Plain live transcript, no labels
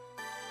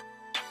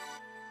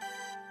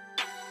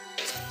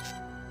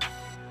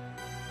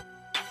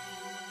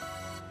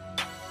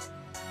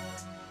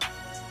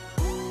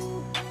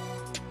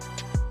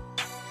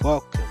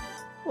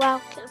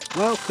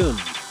Welcome,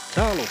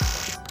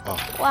 Carlos.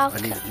 I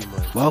need to do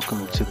my.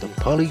 Welcome to the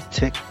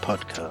Polytech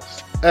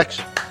Podcast.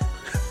 Action.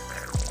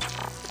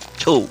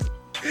 Cool.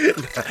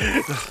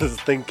 This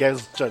thing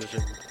Cam's trying to show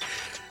me.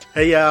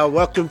 Hey,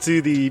 welcome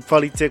to the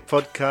Polytech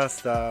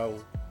Podcast.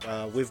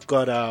 We've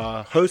got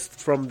our host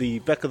from the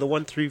back of the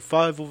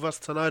 135 with us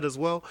tonight as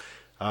well.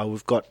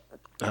 We've got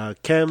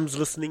Cam's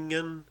listening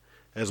in,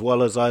 as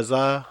well as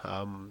Isaiah.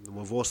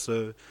 We've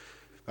also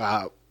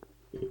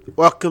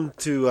welcome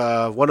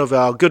to one of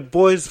our good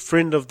boys,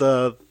 friend of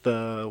the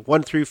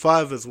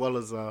 135, as well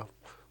as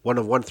one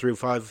of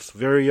 135's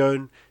very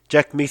own,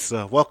 Jack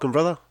Misa. Welcome,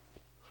 brother.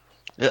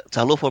 Yeah,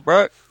 talofa,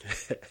 bro.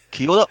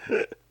 Kia ora.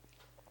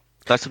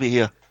 Nice to be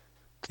here.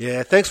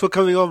 Yeah, thanks for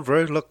coming on,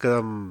 bro. Look,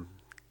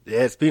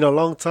 it's been a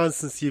long time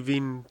since you've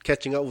been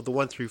catching up with the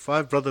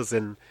 135 brothers,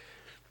 and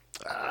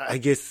I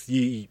guess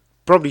you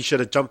probably should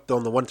have jumped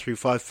on the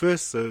 135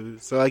 first. So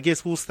I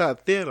guess we'll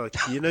start there. Like,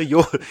 you know,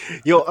 your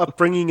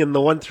upbringing in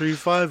the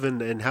 135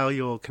 and how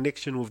your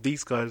connection with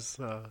these guys.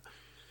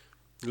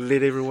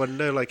 Let everyone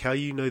know, like, how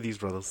you know these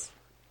brothers.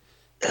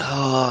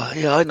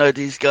 Yeah, I know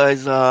these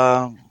guys.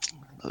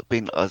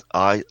 Been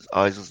I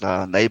was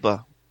a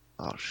neighbour.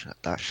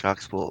 That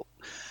Sharks for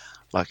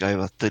like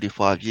over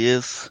 35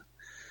 years.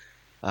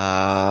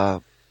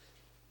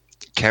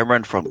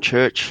 Cameron from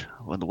church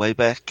on the way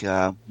back.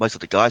 Most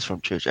of the guys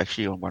from church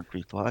actually on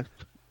 135.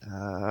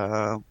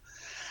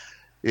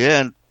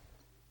 And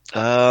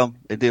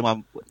then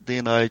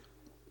I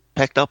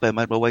packed up and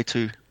made my way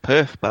to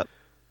Perth. But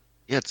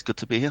yeah, it's good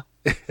to be here.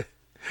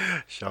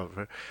 Sure,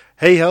 bro.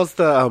 Hey, how's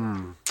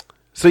the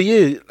So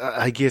yeah,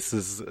 I guess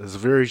it's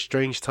very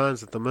strange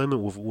times at the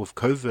moment with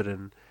COVID,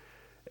 and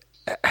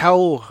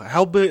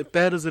how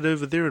bad is it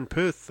over there in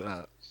Perth?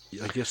 I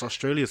guess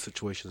Australia's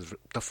situation is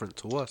different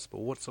to us, but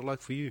what's it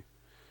like for you?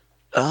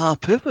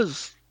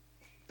 Perth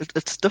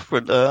it's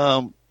different.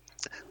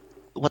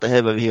 What they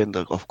have over here, and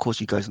of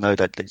course you guys know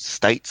that there's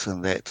states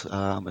and that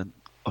in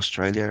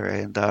Australia,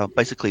 and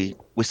basically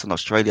Western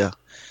Australia,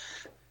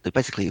 they're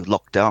basically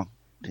locked down.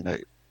 You know,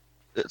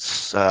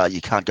 it's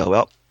you can't go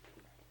out.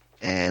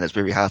 And it's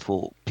very hard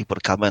for people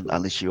to come in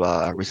unless you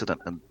are a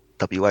resident in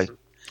WA.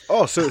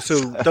 Oh, so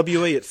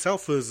WA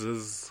itself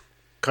is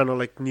kind of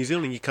like New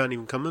Zealand. You can't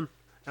even come in,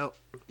 out.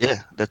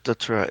 Yeah,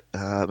 that's right.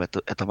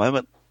 At the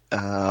moment,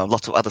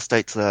 lots of other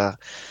states are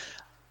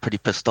pretty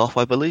pissed off,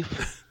 I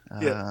believe.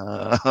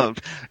 Yeah.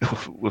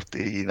 With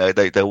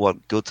the they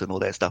want goods and all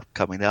that stuff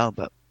coming down,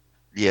 but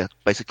yeah,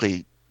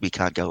 basically we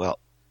can't go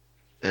out.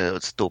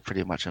 It's still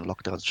pretty much in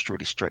lockdown. It's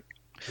really strict.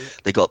 Yeah.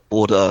 They got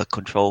border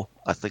control,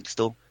 I think,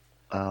 still.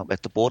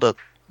 At the border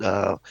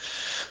to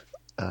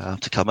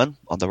come in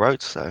on the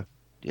roads. So,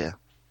 yeah.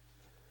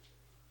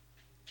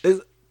 Is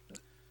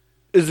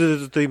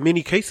it the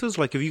many cases?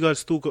 Like, have you guys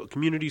still got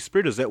community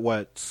spread? Is that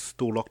why it's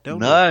still locked down?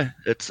 No,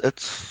 it's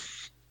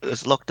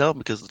locked down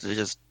because they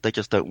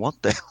just don't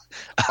want that.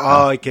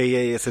 Oh,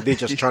 okay, yeah. So they're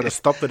just trying to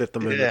stop it at the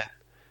moment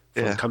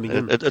from coming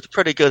in. It's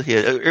pretty good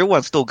here.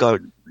 Everyone's still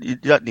going. You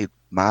don't need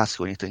masks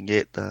or anything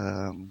yet.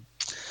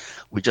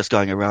 We're just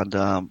going around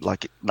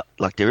like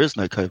there is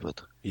no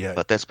COVID. Yeah,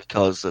 but that's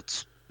because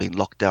it's been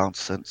locked down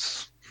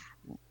since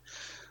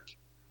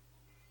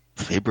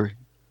February.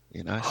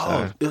 You know.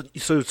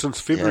 So since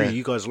February,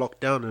 you guys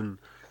locked down and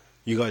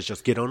you guys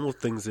just get on with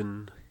things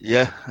and.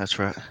 Yeah, that's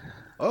right.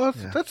 Oh,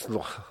 that's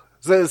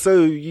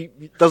so.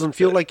 It doesn't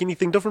feel like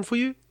anything different for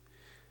you?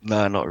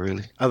 No, not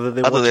really. Other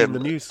than watching the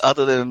news.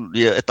 Other than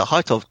at the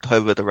height of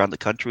COVID around the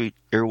country,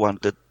 everyone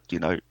did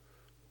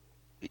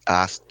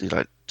asked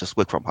just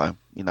work from home.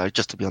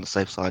 Just to be on the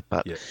safe side.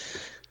 But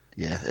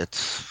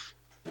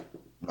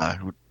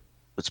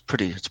it's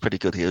pretty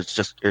good here. It's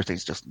just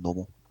everything's just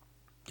normal.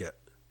 Yeah.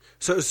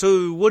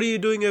 So what are you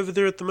doing over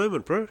there at the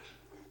moment, bro?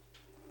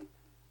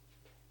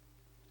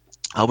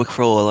 I work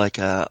for like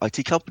a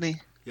IT company.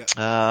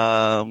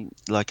 Yeah.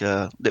 Like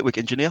a network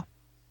engineer.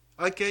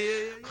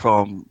 Okay.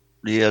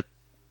 Yeah.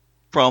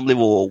 From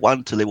level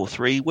 1 to level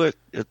 3 work.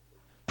 It's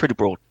pretty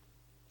broad.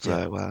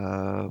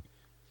 So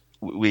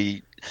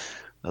we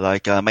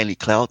like mainly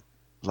cloud,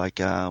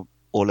 like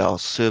all our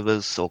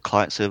servers or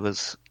client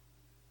servers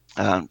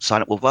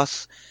sign up with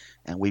us,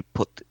 and we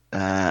put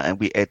and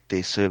we add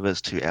their servers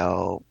to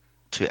our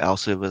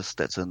servers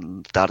that's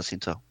in the data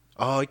center.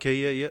 Oh, okay,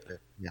 yeah.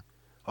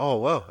 Oh,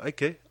 wow,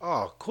 okay.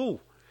 Oh,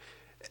 cool.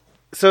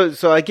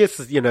 So I guess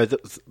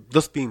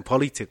this being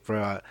Polytech,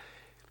 bro.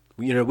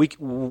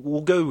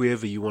 We'll go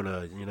wherever you want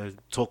to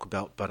talk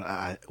about, but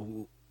I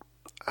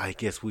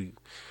guess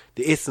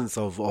the essence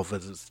of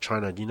it is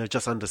trying to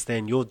just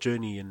understand your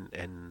journey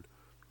and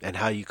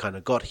how you kind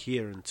of got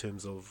here in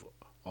terms of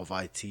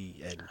IT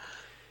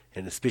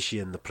and especially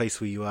in the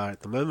place where you are at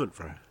the moment,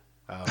 bro.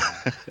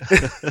 Because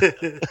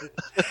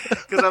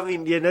I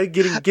mean,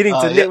 getting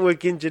to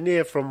network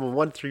engineer from a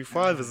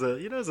 135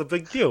 is a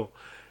big deal,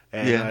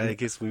 and I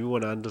guess we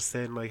want to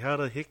understand like how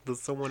the heck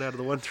does someone out of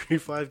the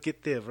 135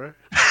 get there, bro?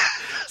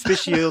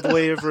 Especially all the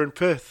way over in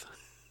Perth.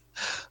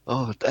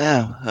 Oh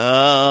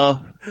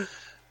damn!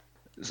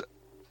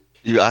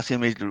 You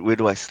asking me where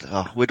do I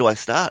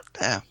start?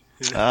 Damn.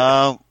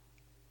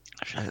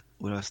 Shit,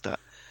 where do I start?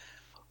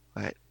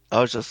 Right. I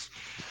was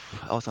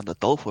on the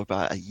dole for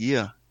about a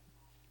year.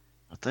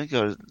 I think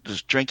I was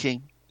just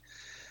drinking,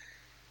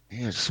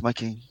 yeah, just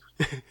smoking,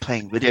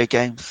 playing video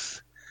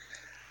games,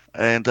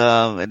 and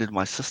then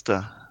my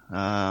sister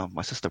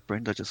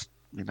Brenda just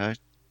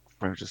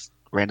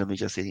randomly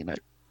just said,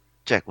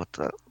 Jack, what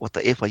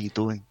the F are you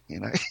doing?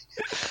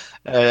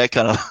 That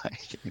kind of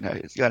like,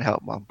 it's gonna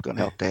help mom, gonna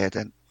help dad,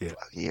 and Yeah.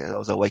 yeah, that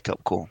was a wake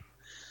up call.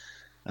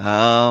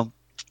 Um,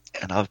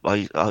 and I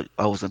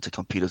was into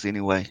computers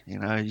anyway.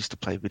 I used to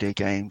play video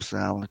games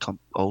on the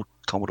old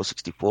Commodore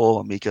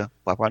 64, Amiga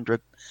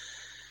 500,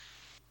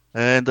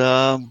 and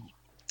um,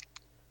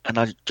 and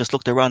I just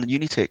looked around in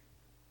Unitech,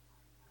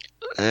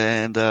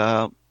 and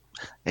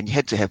and you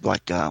had to have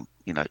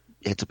you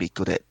had to be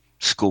good at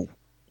school.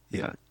 You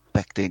Yeah. know,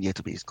 back then you had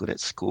to be as good at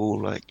school,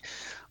 like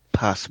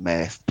pass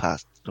math,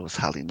 pass. There was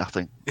hardly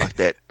nothing like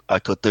that I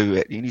could do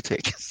at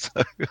Unitech.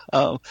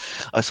 So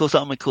I saw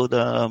something called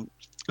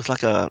it's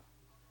like a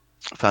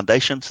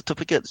foundation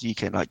certificate. You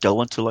can like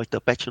go into like the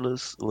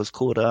bachelor's. It was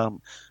called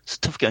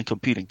certificate in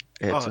computing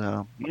at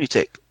Oh,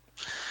 Unitech.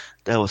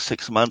 That was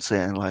 6 months,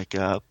 and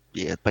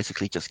yeah,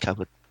 basically just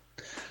covered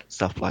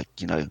stuff like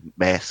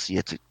maths. You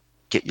had to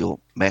get your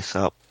maths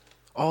up.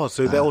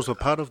 so that Uh, was a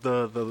part of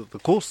the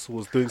course,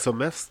 was doing some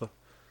math stuff.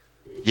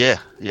 yeah,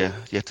 you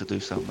had to do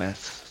some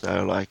maths.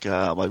 So I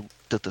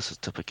did the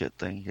certificate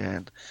thing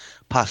and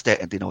passed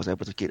that, and then I was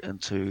able to get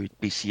into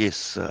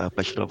BCS,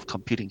 Bachelor of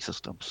Computing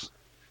Systems.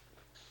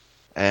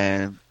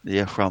 And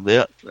yeah, from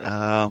there,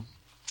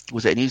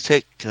 was at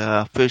Newtech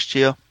first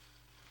year.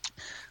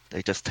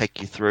 They just take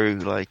you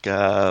through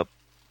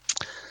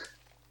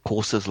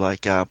courses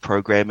like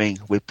programming,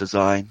 web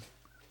design,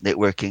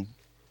 networking,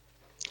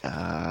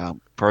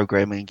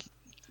 programming,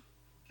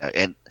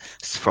 and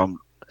from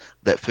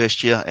that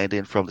first year, and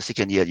then from the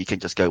second year, you can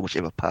just go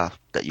whichever path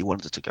that you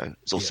wanted to go.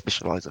 It's all Yeah.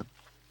 specializing.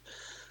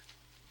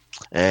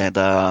 And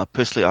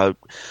personally,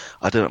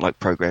 I didn't like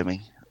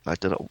programming. I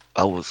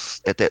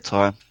was at that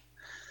time.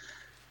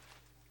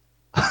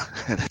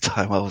 At that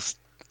time, I was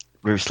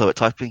very slow at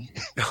typing,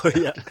 Oh,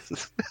 yeah.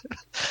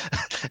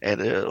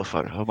 and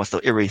almost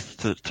every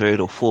third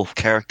or fourth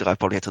character, I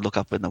probably had to look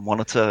up in the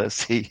monitor and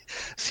see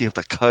if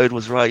the code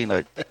was right.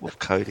 With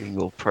coding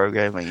or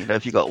programming,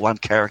 if you got one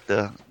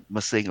character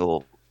missing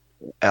or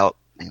out,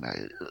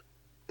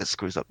 it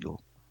screws up your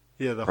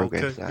Yeah, the whole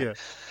program. code. Yeah.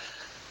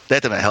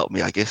 That didn't help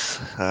me, I guess.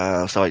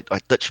 So I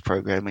ditched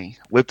programming.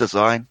 Web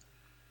design.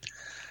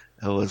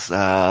 It was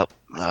I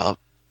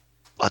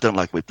don't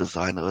like web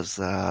design. It was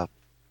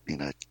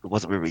it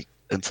wasn't really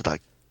into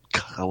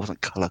I wasn't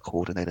color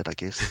coordinated, I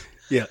guess.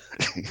 Yeah.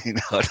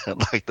 I don't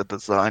like the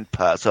design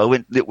part. So I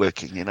went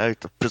networking,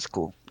 the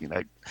physical,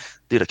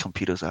 do the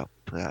computers up,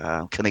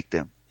 connect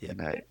them, Yeah.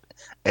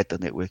 at the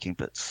networking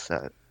bits.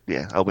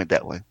 Yeah, I went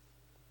that way.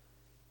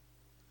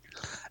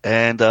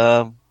 And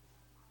and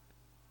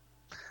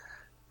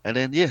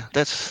then yeah,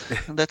 That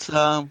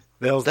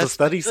was the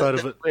study side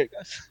of it. where it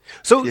goes.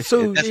 So, Yeah,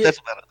 so that's yeah, that's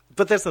about it.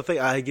 but that's the thing.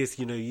 I guess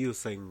you were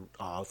saying,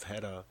 I've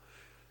had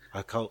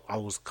I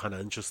was kind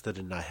of interested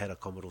and I had a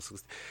Commodore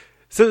 60.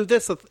 So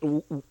that's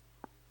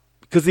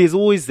because there's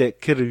always that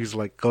kid who's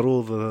like got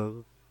all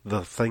the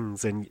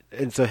things, and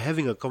so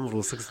having a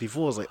Commodore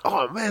 64 is like,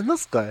 oh man,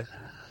 this guy.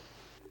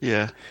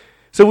 Yeah.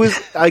 So were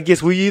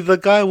you the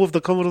guy with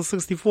the Commodore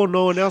 64?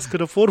 No one else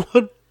could afford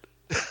one.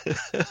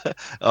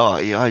 Oh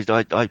yeah, I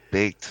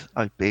begged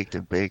and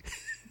begged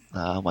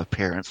my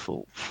parents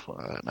for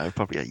I don't know,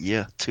 probably a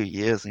year, 2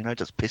 years,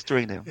 just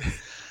pestering them.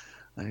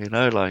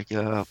 Like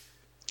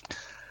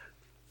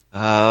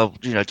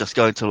just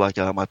going to my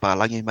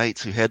Palangi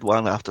mates who had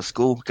one after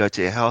school, go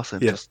to their house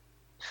and Yeah.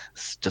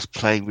 just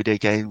playing video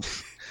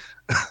games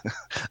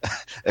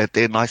at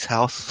their nice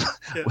house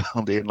Yeah.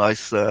 on their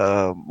nice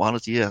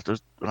monitor. Yeah, and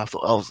I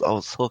thought I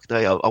was hooked.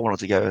 I wanted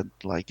to go and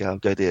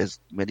go there as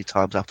many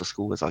times after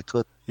school as I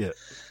could. Yeah.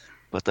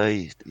 But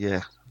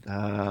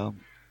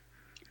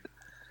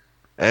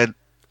and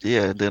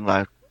yeah, and then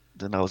I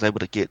was able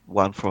to get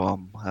one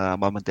from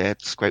mum and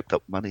dad. Scraped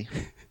up money,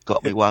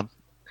 got me one,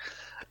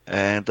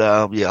 and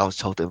yeah, I was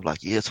told them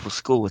yeah, it's for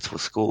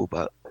school,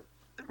 but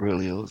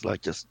really it was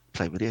just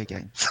play video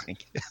games.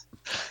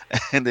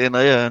 And then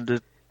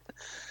and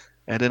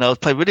then I was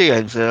playing video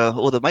games.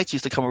 All the mates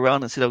used to come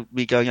around instead of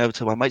me going over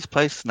to my mate's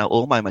place. Now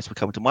all my mates were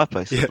coming to my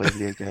place to play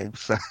video games.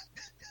 So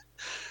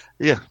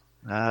yeah,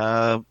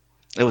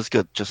 it was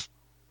good.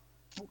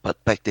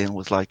 But back then it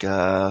was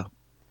the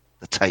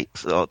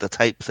tapes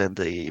and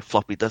the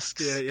floppy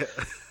disks. Yeah. Yeah.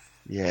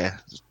 Yeah,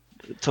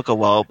 it took a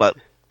while, but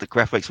the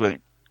graphics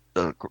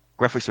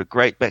were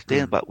great back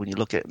then. But when you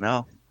look at it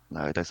now,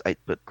 no, those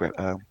 8-bit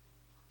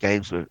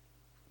games were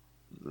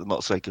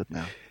not so good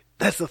now.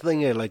 That's the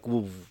thing, like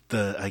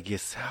I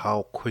guess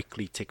how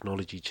quickly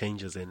technology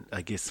changes, and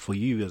I guess for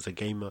you as a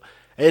gamer,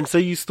 and so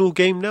you still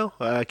game now.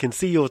 I can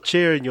see your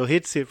chair and your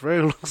headset, bro.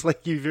 It looks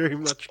like you very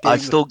much game. I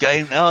still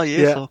game now,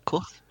 yes, Yeah. of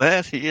course,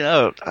 man.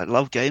 I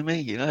love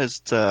gaming.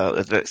 It's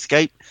an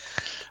escape.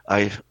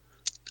 I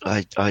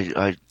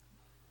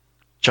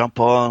jump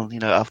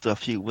on, after a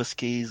few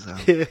whiskeys,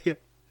 Yeah,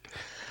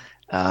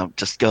 yeah.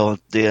 just go on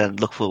there and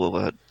look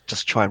for,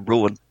 just try and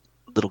ruin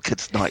little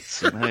kids'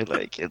 nights,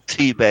 like and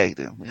teabag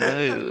them,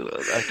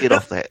 I get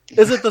off that.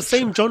 Is it the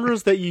same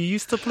genres that you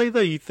used to play though?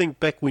 You think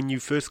back when you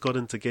first got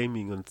into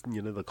gaming on,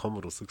 the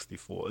Commodore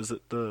 64, is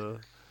it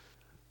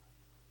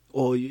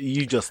or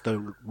you just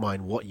don't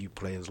mind what you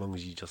play as long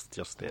as you just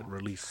that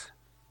release?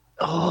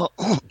 Oh,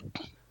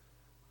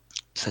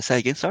 so say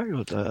again, sorry?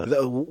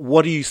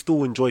 What do you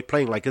still enjoy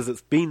playing? Like, has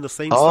it been the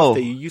same stuff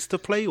that you used to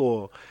play,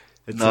 or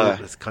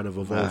it's kind of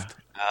evolved?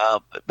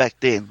 No.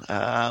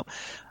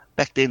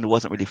 Back then, it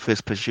wasn't really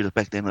first-person shooters.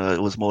 Back then,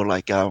 it was more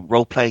like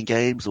role-playing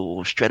games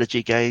or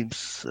strategy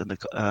games, and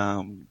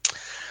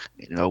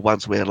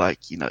ones where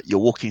you're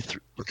walking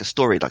through like a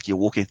story, like you're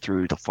walking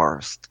through the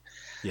forest.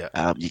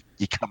 Yeah.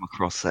 You come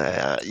across you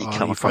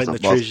find the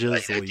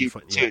treasures, or do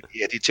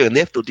you turn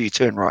left or do you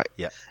turn right?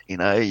 Yeah.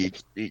 You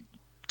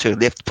turn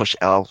left, push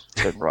L,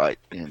 turn right.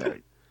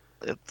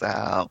 It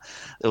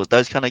was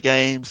those kind of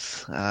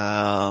games,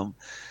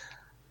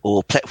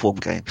 or platform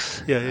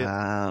games.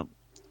 Yeah.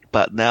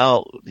 But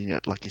now,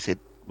 like you said,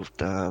 with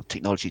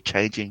technology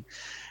changing,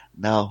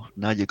 now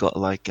you've got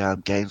like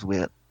games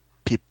where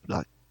people,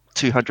 like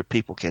 200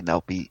 people can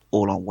now be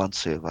all on one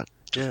server.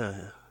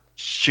 Yeah.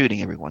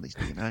 Shooting everyone,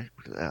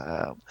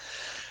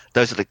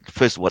 those are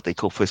what they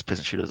call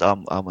first-person shooters.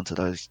 I'm into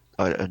those.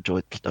 I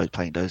enjoy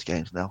playing those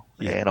games now,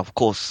 and of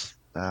course,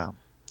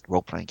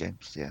 role-playing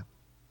games. Yeah.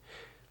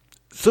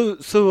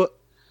 So,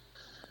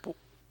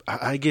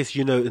 I guess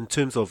in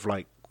terms of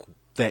like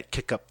that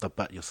kick up the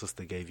butt your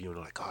sister gave you, and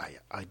like, I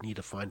need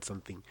to find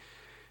something.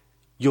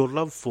 Your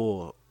love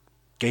for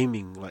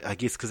gaming, like I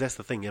guess, because that's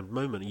the thing. At the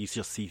moment, you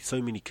just see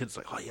so many kids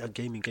like,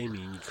 gaming, and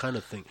you kind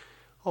of think,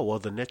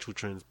 the natural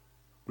transition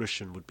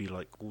would be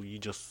like, well, you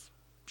just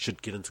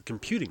should get into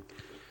computing.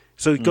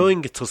 So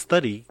going to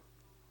study,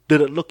 did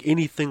it look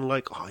anything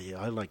like,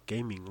 I like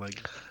gaming?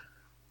 Like,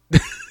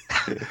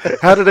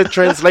 how did it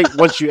translate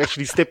once you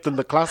actually stepped in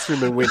the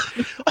classroom and went,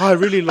 I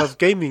really love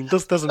gaming.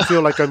 This doesn't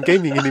feel like I'm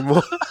gaming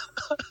anymore.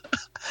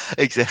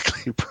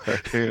 Exactly, bro.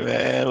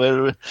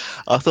 Man,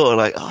 I thought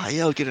like,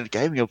 I'll get into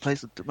gaming. I'll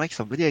make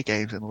some video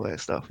games and all that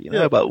stuff,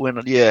 Yeah. But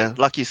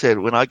like you said,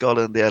 when I got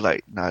in there,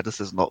 like, no,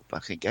 this is not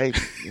fucking gaming,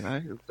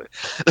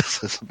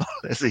 This is not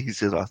as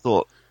easy as I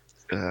thought.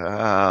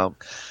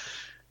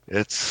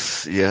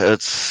 It's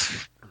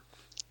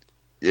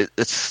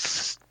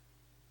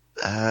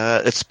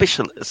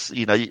special. It's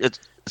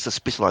a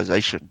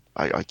specialization,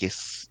 I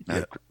guess.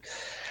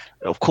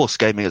 Of course,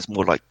 gaming is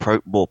more like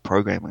more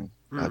programming.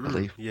 I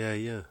believe.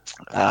 Yeah.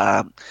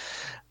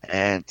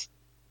 And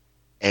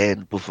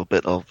with a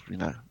bit of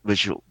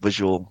visual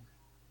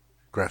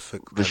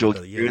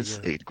experience,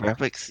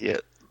 graphics. Yeah,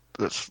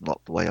 that's not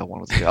the way I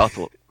wanted to go. I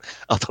thought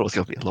it was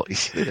going to be a lot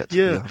easier.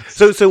 Yeah.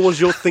 So was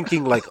your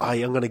thinking like,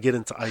 I'm going to get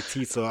into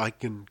IT so I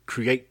can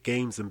create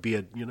games and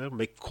be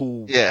make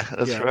cool. Yeah,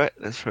 that's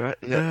right.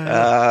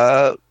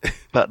 Yeah.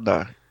 But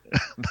no.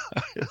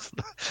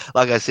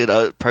 Like I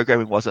said,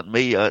 programming wasn't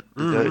me.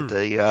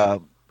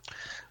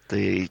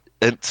 The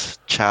int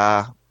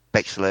char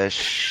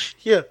backslash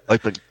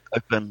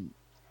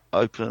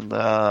open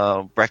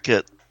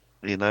bracket,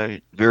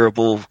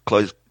 variable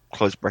close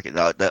bracket.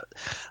 No, that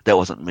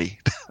wasn't me.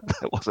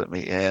 That wasn't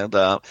me. And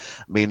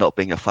me not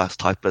being a fast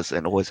typist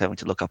and always having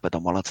to look up at the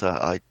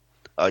monitor,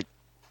 I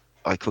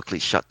quickly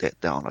shut that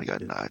down. I go,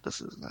 no,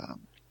 this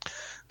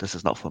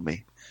is not for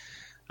me.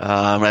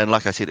 And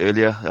like I said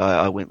earlier,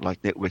 I went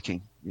like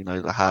networking,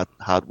 the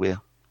hardware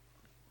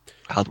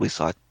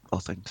side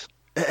of things.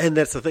 And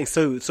that's the thing.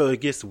 So I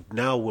guess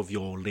now with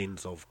your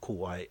lens of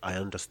cool, I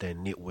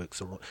understand networks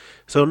and what.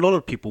 So a lot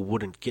of people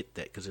wouldn't get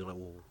that because they're like,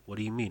 well, what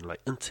do you mean, like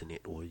internet,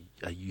 or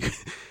are you?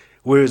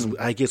 Whereas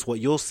I guess what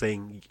you're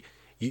saying,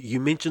 you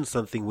mentioned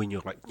something when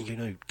you're like,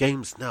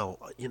 games now,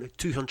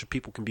 200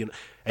 people can be in,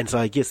 and so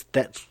I guess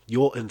that's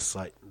your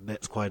insight.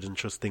 That's quite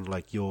interesting.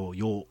 Like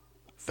you're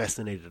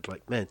fascinated.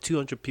 Like, man,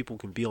 200 people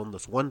can be on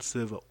this one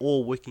server,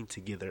 all working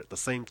together at the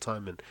same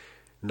time and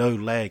no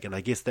lag. And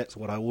I guess that's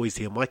what I always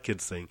hear my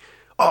kids saying.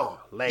 Oh,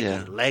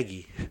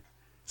 laggy.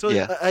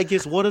 So I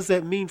guess what does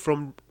that mean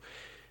from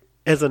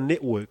as a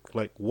network?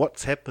 Like,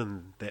 what's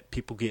happened that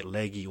people get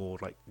laggy or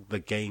like the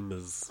game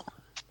is?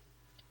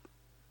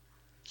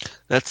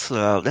 That's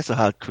a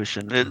hard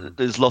question.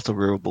 There's lots of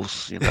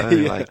variables,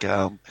 like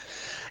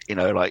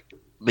like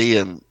me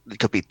and it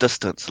could be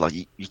distance. Like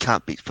you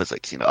can't beat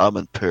physics. I'm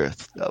in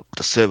Perth.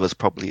 The server's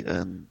probably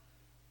in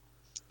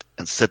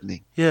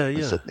Sydney.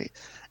 In Sydney.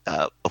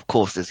 Of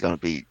course, there's going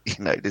to be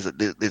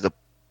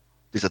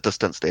there's a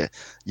distance there.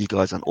 You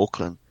guys in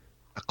Auckland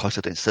are closer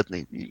than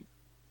Sydney.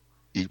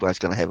 You guys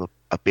going to have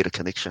a better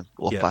connection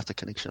or faster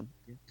connection.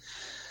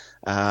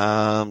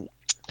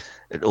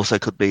 It also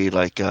could be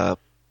like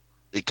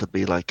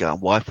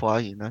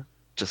Wi-Fi.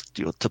 Just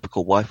your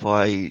typical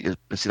Wi-Fi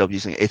instead of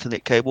using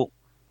Ethernet cable.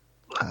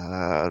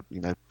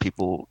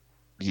 People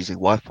using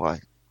Wi-Fi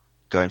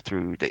going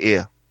through the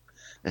air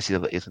instead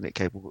of an Ethernet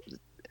cable.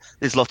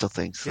 there's lots of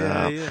things.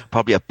 Yeah.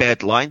 Probably a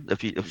bad line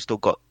if you still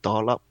got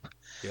dial up.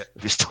 Yeah.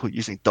 If you're still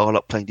using dial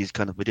up playing these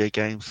kind of video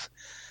games.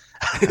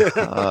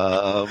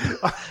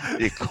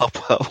 The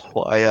copper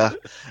wire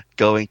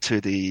going to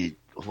the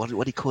what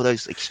do you call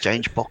those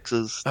exchange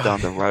boxes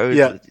down the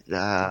road?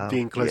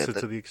 Being closer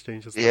to the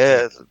exchanges.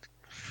 Yeah,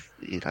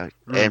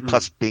 and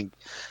plus being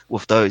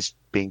with those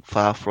being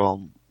far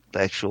from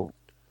the actual,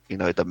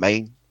 the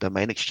main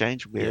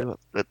exchange where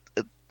it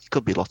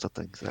could be lots of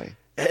things.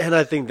 And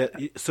I think that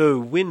so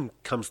when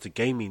it comes to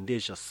gaming,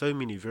 there's just so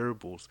many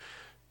variables,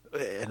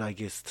 and I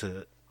guess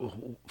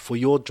for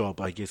your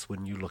job, I guess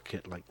when you look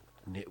at like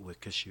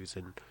network issues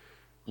and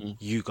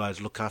you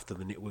guys look after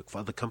the network for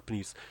other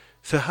companies.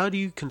 So how do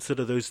you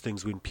consider those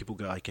things when people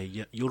go, okay,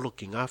 yeah, you're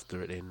looking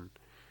after it, and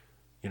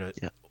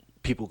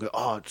people go,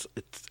 oh,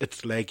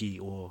 it's laggy,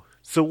 or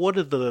so? What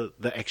are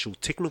the actual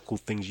technical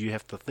things you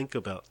have to think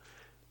about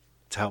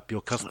to help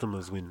your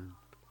customers when?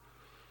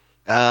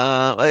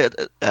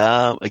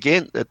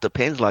 Again, it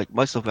depends. Like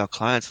most of our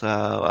clients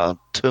are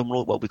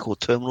terminal, what we call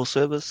terminal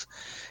servers.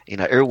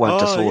 Everyone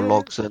just all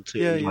logs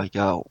into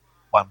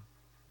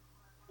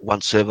one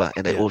server,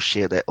 and they all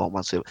share that on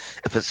one server.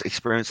 If it's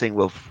experiencing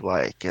with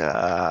like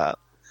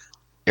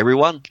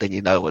everyone, then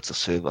it's a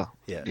server.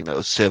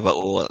 A server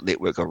or a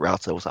network or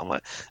router or something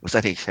like. If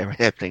something's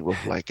happening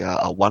with like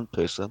a one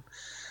person,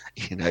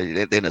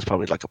 then it's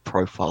probably like a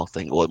profile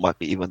thing, or it might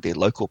be even their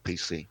local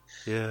PC.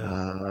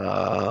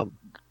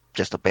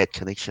 Just a bad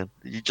connection.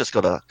 You just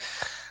gotta.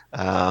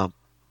 You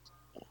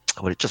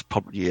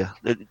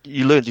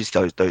learn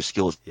those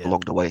skills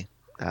along the way.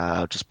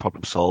 Just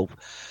problem solve.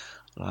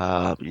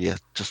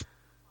 Just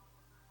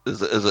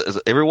is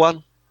it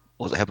everyone,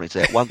 or is it happening to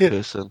that one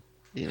person?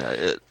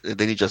 Then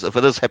you just, if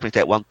it is happening to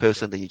that one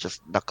person, then you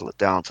just knuckle it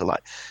down to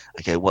like,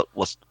 okay,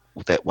 what's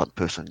that one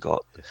person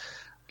got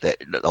that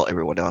not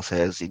everyone else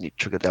has, and you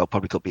trigger down.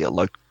 Probably could be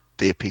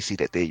their PC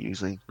that they're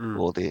using,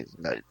 or their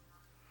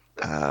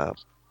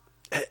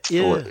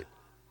or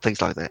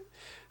things like that.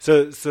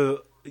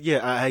 So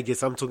I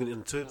guess I'm talking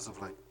in terms of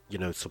like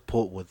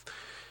support with.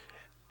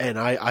 And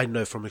I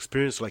know from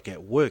experience, like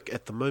at work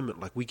at the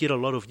moment, like we get a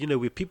lot of,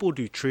 where people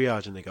do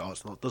triage and they go, oh,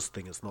 it's not this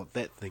thing, it's not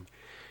that thing.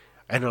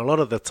 And a lot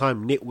of the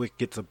time, network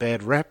gets a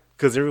bad rap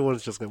because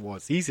everyone's just going, well,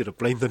 it's easier to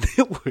blame the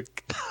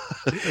network.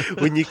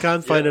 When you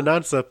can't find an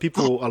answer,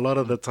 people a lot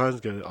of the times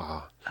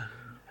go,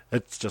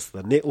 it's just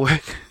the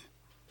network.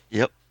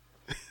 Yep.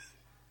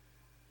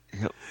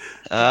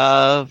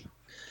 Because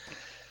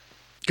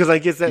I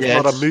guess that's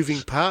not a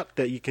moving part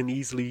that you can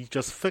easily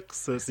just fix.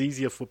 So it's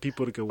easier for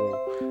people to go, well,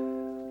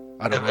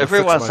 I don't know.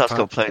 Everyone starts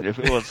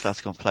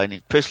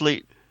complaining.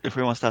 Personally, if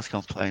everyone starts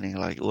complaining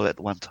like all at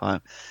one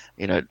time,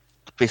 the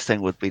best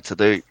thing would be to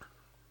do.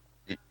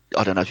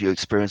 I don't know if you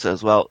experience it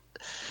as well.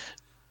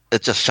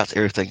 It just shuts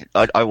everything.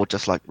 I would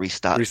just like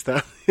restart.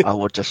 I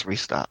would just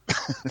restart.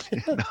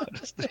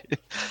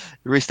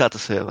 Restart the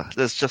server.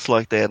 It's just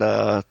like that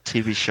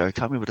TV show. I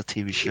can't remember the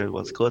TV show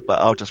was called, but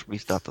I'll just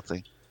restart the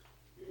thing.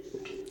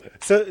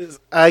 So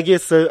I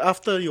guess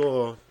after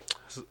your.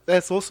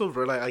 That's also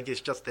like, I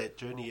guess, just that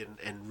journey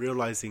and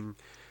realizing,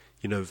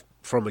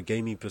 from a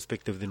gaming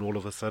perspective, then all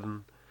of a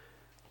sudden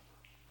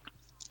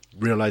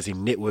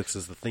realizing networks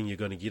is the thing you're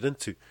going to get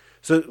into.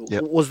 So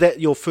was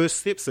that your first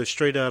step? So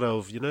straight out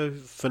of,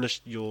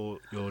 finished your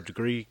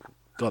degree,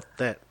 got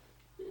that?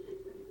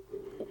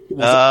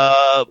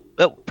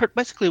 It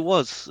basically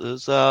was.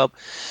 It was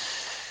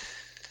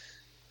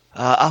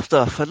after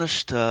I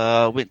finished,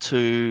 went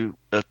to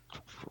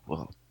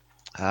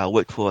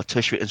worked for a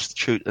tertiary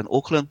institute in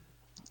Auckland.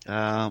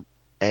 And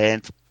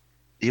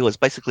it was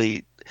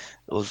basically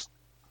just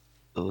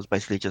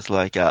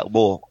like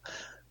more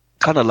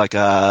kind of like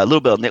a little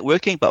bit of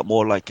networking, but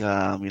more like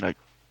getting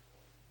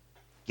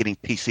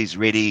PCs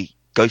ready,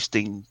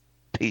 ghosting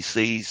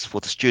PCs for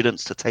the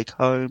students to take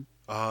home.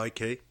 Oh,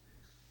 okay.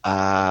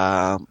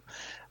 And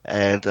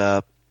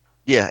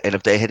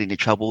if they had any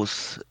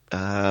troubles,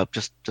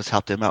 just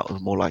help them out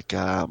with more like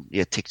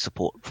tech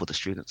support for the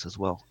students as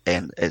well,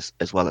 and as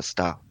well as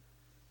staff.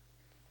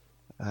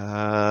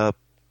 That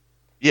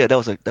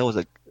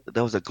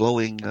was a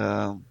glowing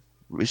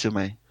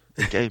resume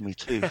they gave me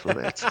too for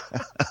that.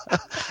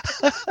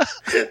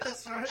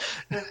 That's right.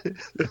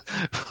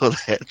 For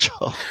that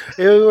job.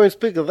 Yeah, we won't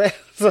speak of that.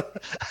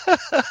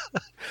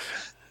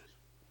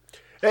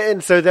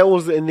 And so that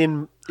was, and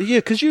then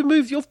because you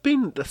moved, you've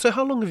been. So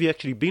how long have you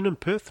actually been in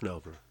Perth now,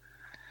 bro?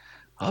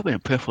 I've been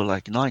in Perth for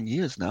like 9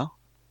 years now.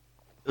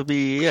 It'll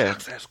be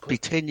be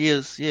 10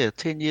 years. Yeah,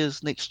 10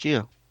 years next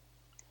year.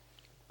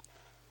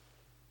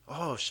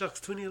 Oh shucks,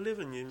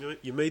 2011,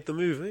 you made the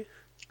move, eh?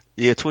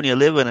 Yeah,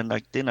 2011,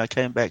 and then I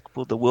came back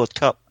for the World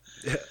Cup.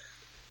 Yeah.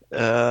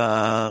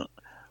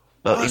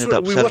 But ended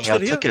up selling our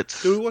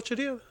tickets. Did we watch it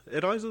here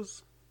at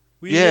Isa's?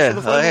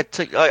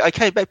 I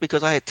came back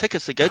because I had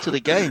tickets to go to the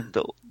game,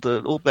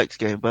 the All Blacks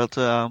game, but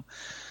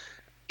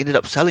ended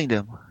up selling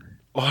them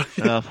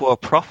for a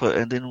profit,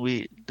 and then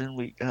we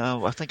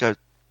I think I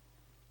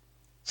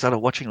started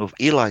watching with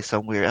Eli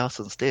somewhere else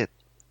instead.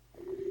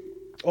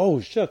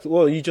 Oh shucks!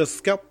 Well, you just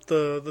scalped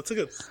the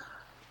tickets.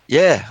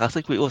 Yeah, I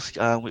think we all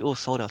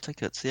sold our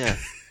tickets. Yeah.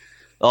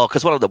 Oh,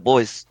 because one of the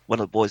boys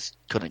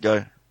couldn't go.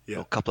 Or Yeah.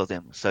 a couple of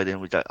them. So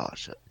then we go, oh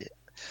shit, yeah,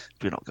 if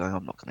you're not going,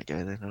 I'm not going to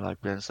go then. And like,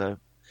 yeah, so,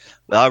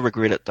 but I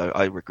regret it though.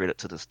 I regret it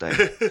to this day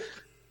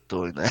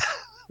doing that.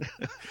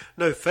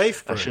 No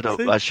faith, bro.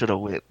 I should have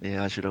went.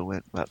 Yeah, I should have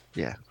went. But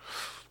yeah.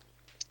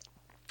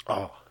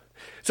 Oh,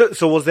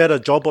 so was that a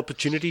job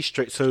opportunity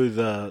straight?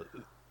 So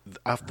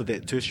after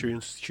that tertiary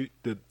institute,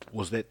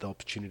 was that the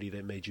opportunity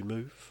that made you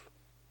move?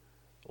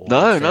 Or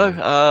No, family?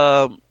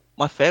 no.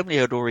 My family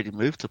had already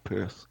moved to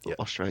Perth, Yeah.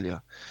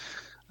 Australia.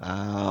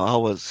 I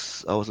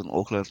was in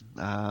Auckland.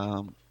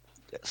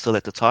 Still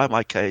at the time,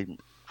 I came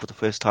for the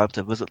first time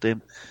to visit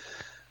them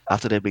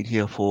after they've been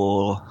here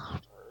for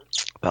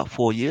about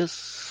 4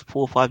 years,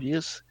 4 or 5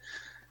 years,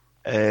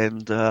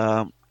 and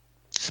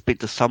spent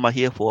the summer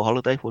here for a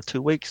holiday for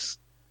 2 weeks.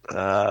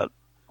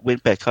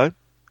 Went back home,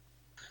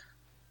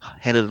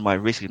 handed in my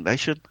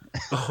resignation,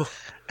 Oh,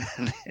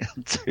 and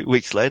then 2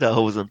 weeks later I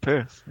was in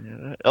Perth.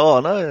 Yeah. Oh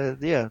no,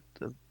 yeah,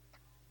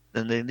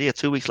 and then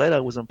 2 weeks later I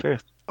was in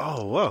Perth.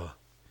 oh wow.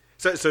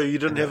 So you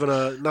didn't Yeah.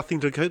 have nothing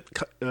to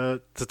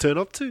turn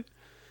up to?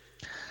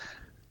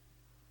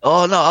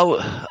 Oh no,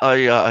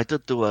 I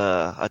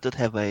did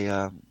have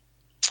a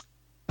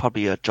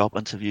probably a job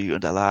interview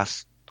in the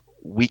last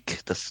week,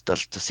 the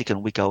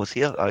second week I was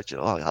here. I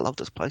love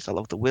this place. I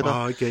love the weather.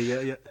 Oh, okay, yeah,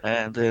 yeah.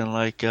 And then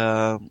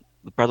the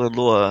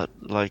brother-in-law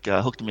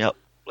hooked me up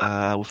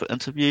with an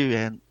interview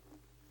and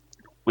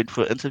went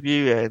for an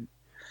interview and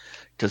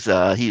because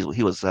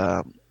he was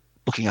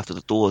looking after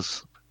the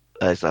doors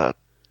as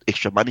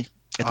extra money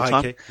at the Oh,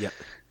 time. okay, yeah.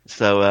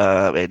 So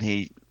and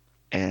he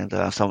and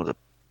some of the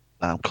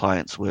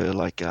clients were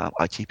like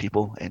IT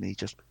people, and he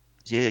just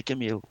give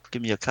me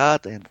a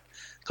card and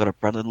got a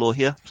brother-in-law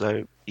here,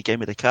 so he gave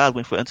me the card,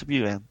 went for an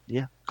interview, and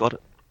yeah, got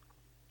it.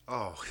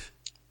 Oh,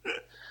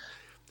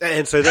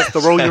 and so that's the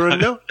role you're in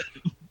now,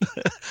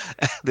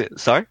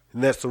 Sorry?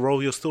 and that's the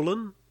role you're still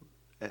in.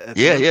 At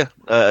the Yeah, moment?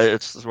 yeah.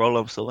 It's the role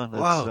I'm still in. It's,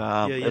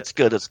 Wow. Yeah, yeah. it's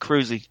good. It's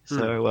cruisy.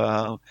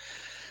 So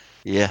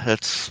yeah,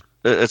 it's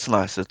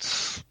nice.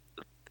 It's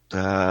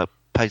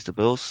pays the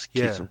bills,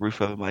 keeps Yeah. a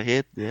roof over my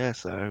head. Yeah,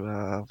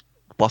 so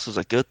bosses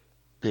are good.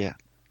 Yeah,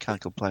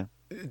 can't complain.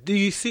 Do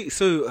you see?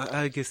 So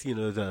I guess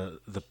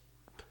the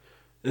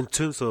in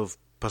terms of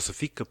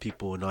Pacifica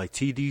people in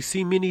IT, do you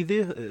see many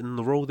there in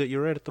the role that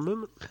you're at the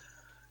moment?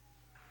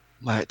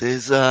 Mate,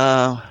 there's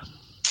when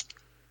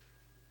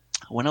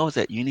I was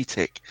at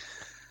Unitech,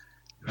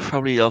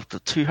 probably of the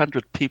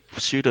 200 people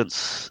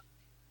students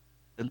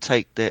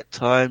intake that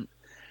time,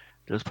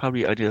 there was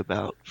probably only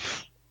about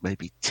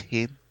maybe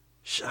 10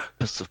 Sure.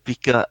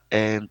 Pacifica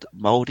and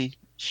Māori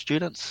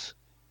students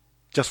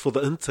Just for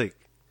the intake.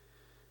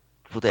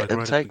 for that Like right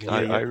at the intake.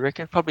 beginning, yeah, I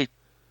reckon probably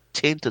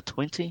 10 to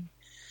 20.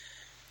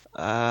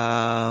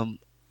 And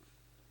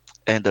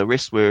the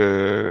rest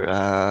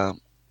were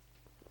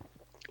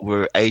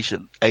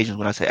Asian. Asian,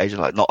 when I say Asian,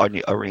 like not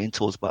only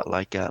Orientals, but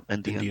like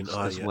Indians Indian,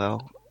 as yeah.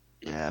 well.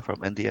 Yeah,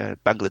 from India,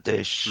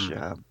 Bangladesh.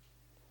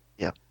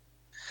 Yeah,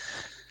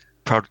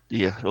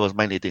 yeah, it was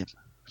mainly them.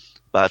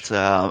 But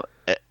yeah,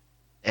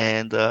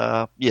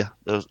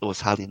 there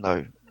was hardly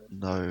no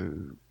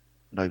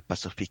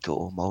Pacifica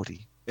or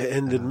Māori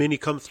And did many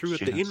come through at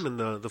the students. end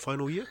in the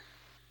final year?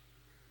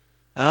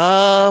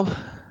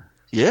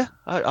 Yeah,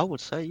 I would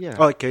say yeah.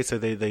 Oh, okay, so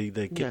they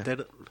kept Yeah. at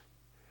it.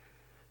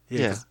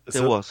 Yeah, 'Cause-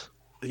 there was.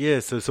 Yeah,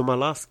 so my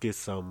last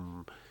guest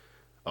on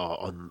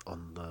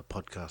the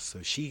podcast,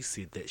 so she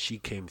said that she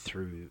came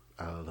through,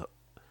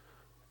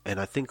 and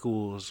I think it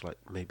was like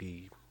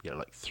maybe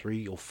like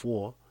 3 or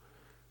 4,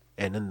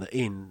 and in the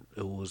end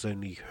it was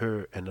only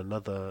her and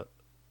another.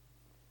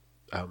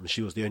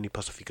 She was the only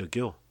Pacifica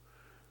girl.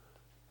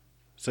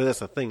 So that's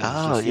the thing.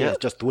 It's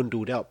just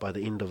dwindled out by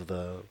the end of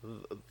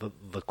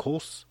the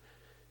course.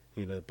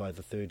 By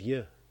the third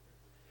year.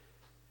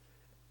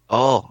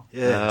 Oh,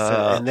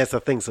 Yeah, and that's the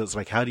thing. So it's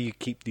like, how do you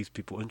keep these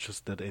people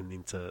interested and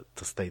then to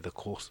stay the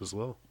course as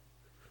well?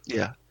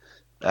 yeah.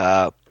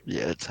 Yeah,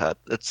 it's hard.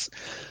 It's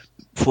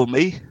for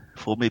me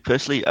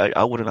personally.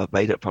 I wouldn't have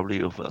made it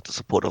probably without the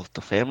support of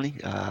the family.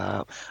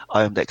 I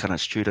am that kind of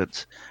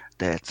student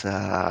that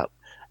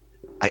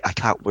I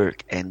can't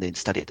work and then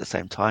study at the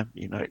same time.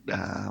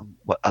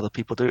 What other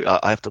people do.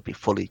 I have to be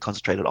fully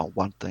concentrated on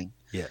one thing.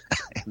 Yeah.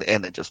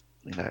 and then just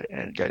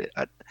and go.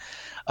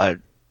 I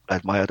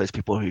admire those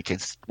people who can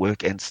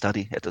work and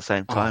study at the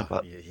same time.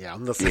 But yeah,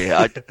 I'm the same.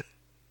 yeah,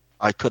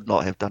 I could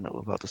not have done it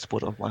without the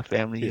support of my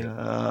family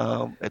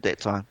at that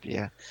time.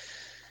 Yeah.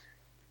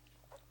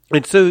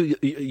 And so,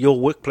 your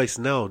workplace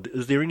now,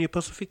 is there any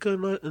Pacifica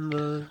in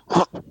the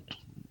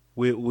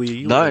where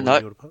you? No, are, no.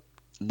 where you're part?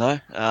 No,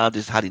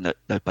 there's hardly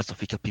no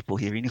Pacifica people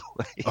here anyway.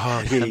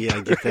 Oh yeah,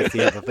 I get that's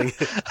the other thing.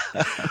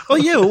 Oh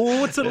yeah,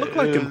 well, what's it look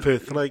like in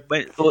Perth? Like,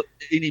 Or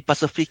any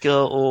Pacifica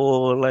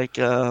or like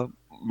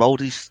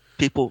Maldives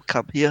people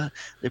come here,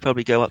 they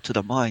probably go up to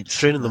the mines.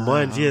 straight in the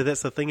mines. Yeah,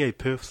 that's the thing.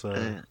 Perth.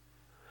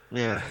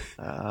 Yeah,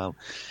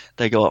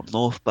 they go up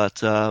north,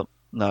 but no,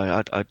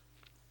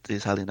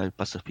 there's hardly no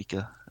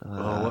Pacifica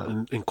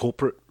In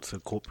corporate, so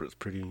corporate's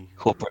pretty.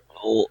 corporate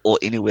or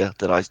anywhere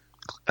that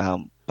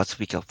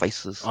Pacifica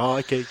faces. Oh,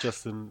 okay,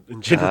 just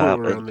in general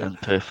around there. In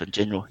Perth in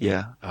general,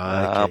 yeah.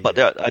 Okay,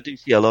 But I do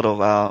see a lot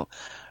of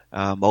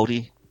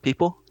Māori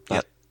people.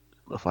 Yep.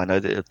 But if I know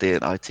that if they're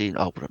in IT,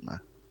 I wouldn't know.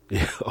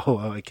 Yeah. Oh,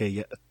 okay,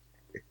 yeah.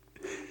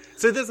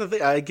 So that's the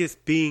thing. I guess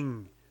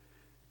being,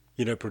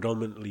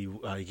 predominantly,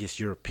 I guess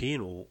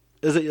European, or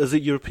is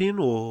it European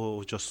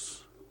or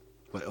just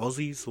like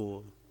Aussies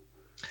or?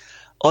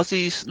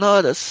 Aussies,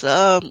 no,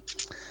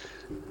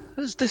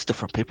 there's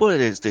different people.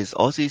 There's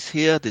Aussies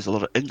here. There's a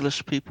lot of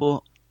English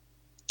people.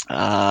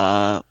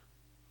 The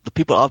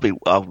people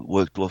I've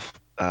worked with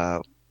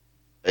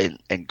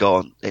and go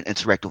on and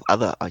interact with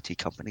other IT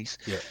companies.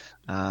 Yeah.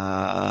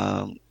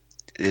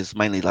 Is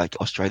mainly like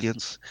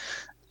Australians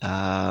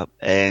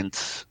and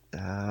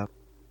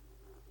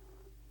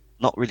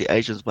not really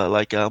Asians, but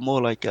like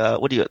more like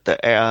what do you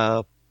the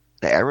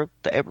Arab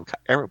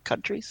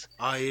countries?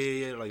 Oh,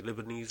 yeah, like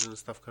Lebanese and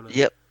stuff, kind of.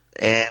 Yep,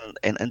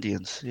 and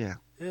Indians. Yeah.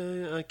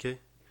 Yeah, okay.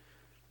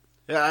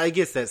 Yeah, I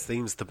guess that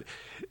seems to be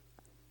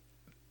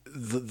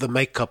the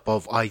makeup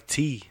of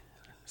IT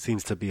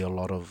seems to be a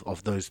lot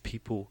of those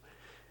people.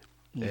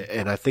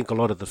 And I think a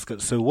lot of this.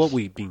 So what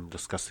we've been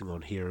discussing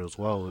on here as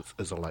well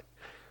is like,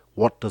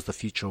 what does the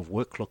future of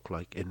work look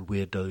like, and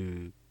where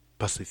do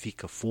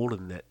Pacifica fall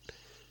in that?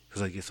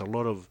 Because I guess a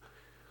lot of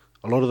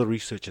the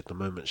research at the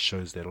moment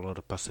shows that a lot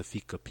of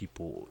Pacifica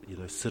people,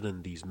 sit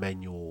in these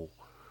manual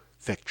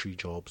factory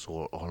jobs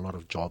or a lot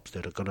of jobs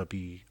that are going to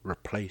be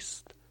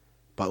replaced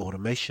by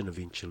automation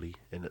eventually.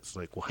 And it's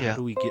like, well, how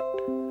do we get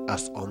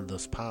us on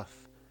this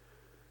path?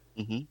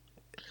 Mm-hmm.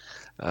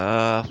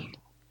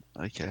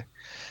 Okay.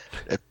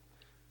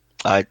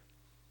 I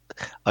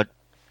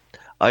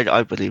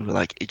believe in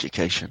like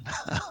education.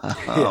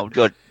 we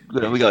got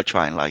to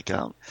try and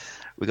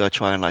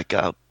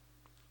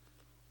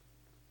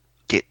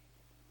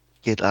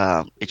get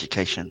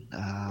education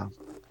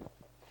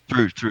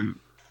through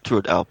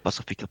our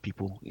Pacifica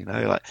people.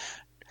 Like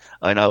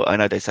I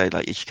know they say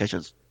like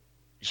education's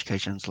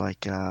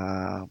like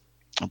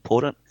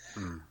important,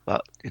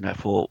 but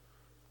for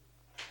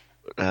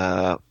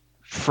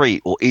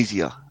free or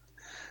easier.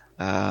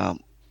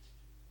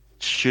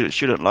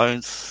 Student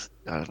loans,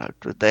 I don't know.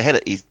 They had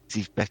it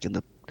easy back in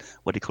the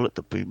what do you call it,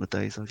 the boomer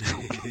days. I guess.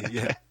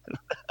 Yeah.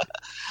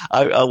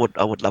 I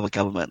would love a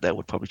government that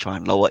would probably try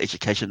and lower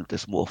education if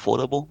it's more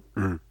affordable,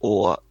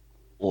 or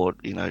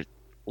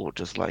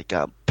just like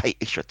pay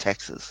extra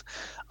taxes.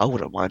 I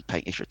wouldn't mind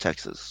paying extra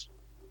taxes,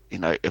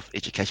 if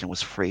education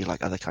was free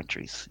like other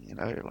countries.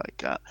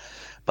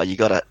 But you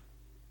gotta,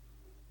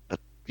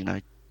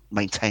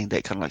 maintain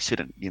that kind of like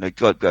student,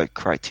 go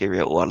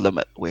criteria or a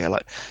limit where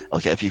like,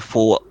 okay, if you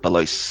fall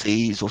below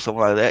C's or something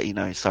like that,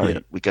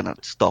 sorry, we're gonna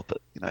stop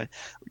it,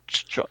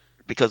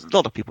 because a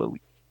lot of people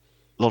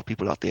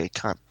out there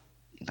can't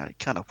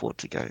afford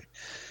to go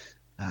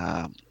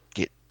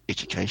get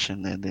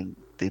education, and then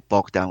they're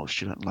bogged down with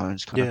student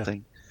loans kind of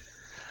thing.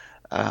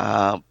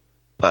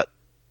 But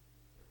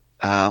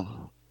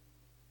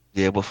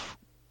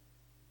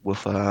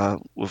with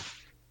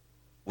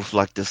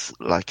like this,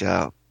 like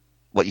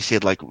what you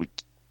said, like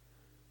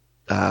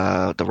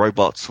the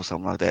robots or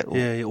something like that. Or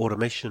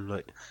Automation,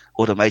 like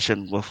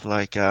automation with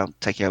like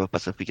taking over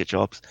Pacifica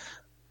jobs.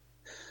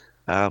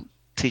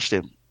 Teach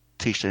them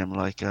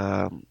like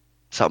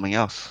something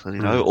else,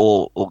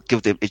 or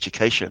give them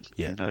education,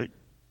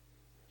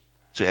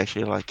 to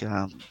actually like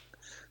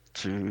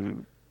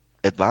to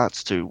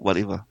advance to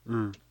whatever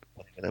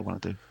they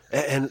want to do.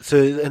 And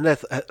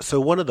so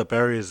one of the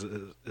barriers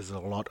is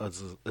about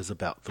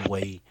the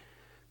way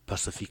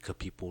Pacifica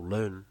people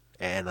learn.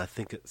 And I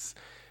think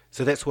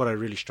so that's what I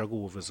really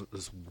struggle with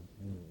is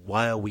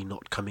why are we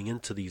not coming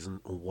into these,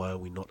 or why are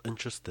we not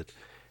interested?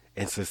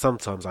 And so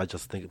sometimes I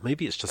just think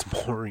maybe it's just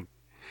boring.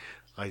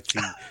 I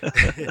think,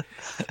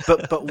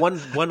 but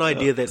one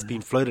idea that's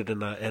been floated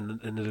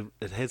and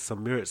it has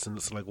some merits, and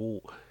it's like,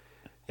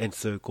 and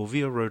so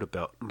Corvia wrote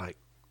about like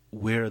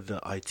where are the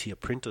IT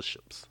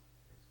apprenticeships,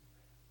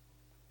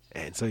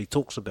 and so he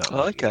talks about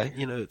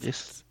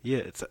it's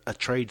a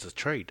trade's a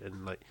trade,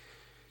 and like.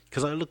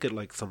 Because I look at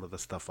like some of the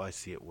stuff I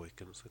see at work,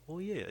 and it's like,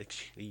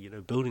 actually,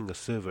 building a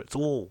server, it's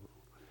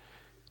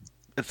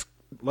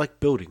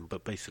like building,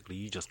 but basically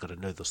you just got to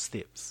know the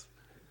steps.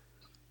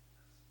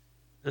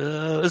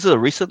 Is it a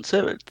recent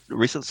survey? It's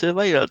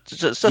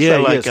it's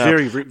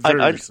very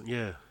recent.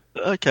 Yeah.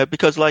 Okay,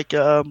 because like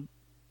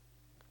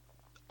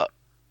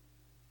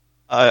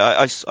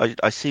I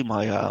see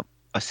my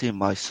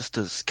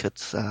sister's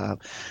kids.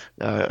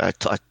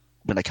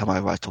 When they come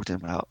over, I talk to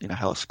them about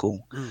how at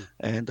school,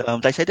 and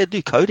they say they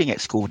do coding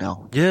at school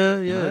now. Yeah,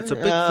 it's a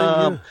big thing.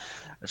 Yeah.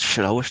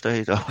 Shit, I wish I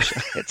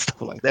had stuff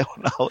like that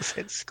when I was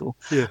at school.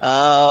 Yeah.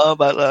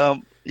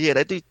 But they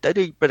do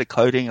a bit of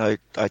coding. I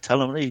tell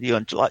them, do you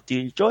enjoy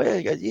it?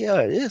 He goes, yeah,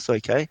 it's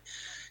okay.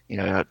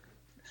 When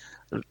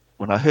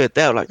I heard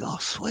that, I'm like, oh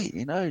sweet,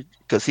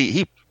 because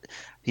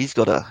he's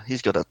got a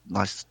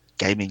nice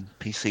gaming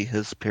PC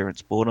his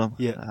parents bought him.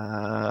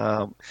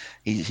 Yeah.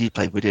 He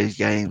played video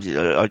games.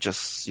 I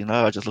just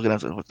look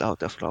at him and oh,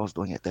 that's what I was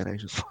doing at that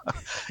age.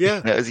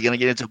 Yeah. Is he going to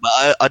get into it?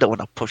 But I don't want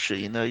to push it,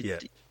 Yeah.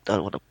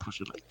 Don't want to push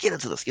it. Like, get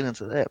into this, get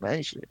into that, man.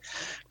 You should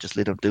just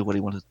let him do what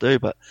he wanted to do.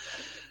 But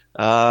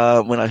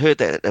when I heard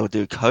that they would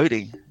do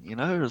coding, it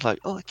was like,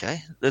 oh,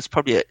 okay. There's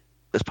probably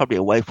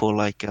a way for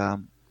like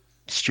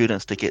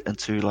students to get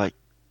into like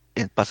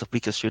in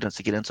Pasifika students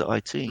to get into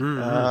IT.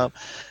 Mm-hmm.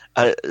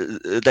 Are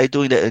they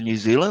doing that in New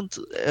Zealand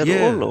at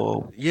all?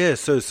 Or? Yeah.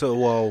 So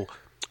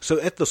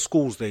at the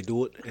schools they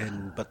do it,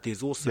 but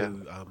there's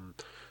also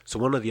so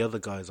one of the other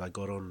guys I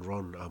got on,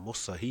 Ron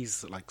Mossa,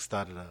 he's like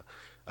started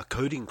a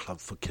coding club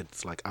for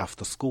kids like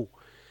after school.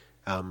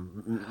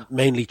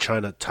 Mainly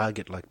trying to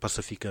target like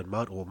Pasifika and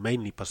Māori, or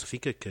mainly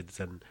Pasifika kids,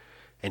 and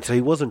so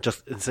he wasn't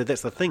just, and so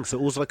that's the thing. So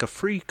it was like a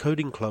free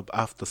coding club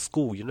after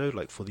school,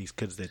 like for these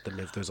kids that didn't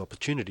have those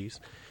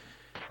opportunities.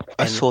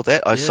 I saw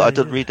that. I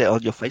did read that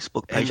on your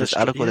Facebook page. This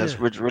article that's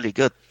really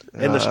good.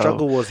 And the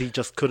struggle was he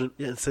just couldn't.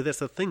 And so that's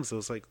the thing. So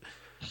it's like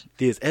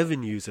there's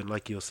avenues, and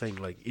like you're saying,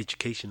 like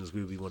education is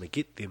where we want to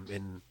get them,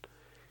 and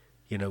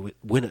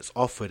when it's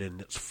offered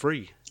and it's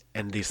free,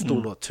 and they're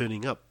still not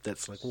turning up.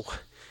 That's like, well,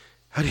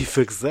 how do you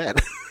fix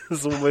that?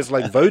 It's almost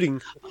like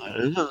voting.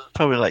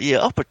 Probably like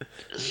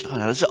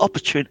there's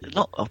opportunity,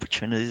 not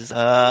opportunities.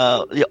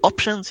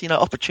 Options.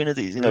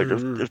 Opportunities.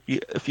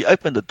 If you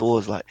open the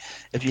doors, like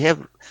if you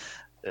have,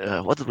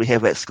 what did we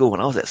have at school?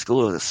 When I was at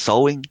school, it was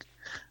sewing,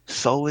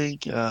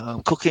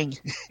 cooking.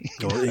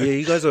 Oh, yeah,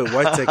 you guys are at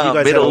White Tech. You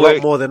guys had a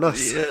lot more than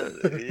us. Yeah,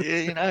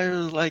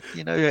 like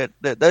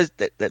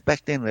that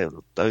back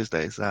then, those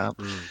days.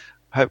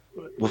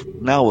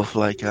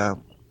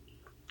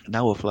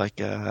 Now with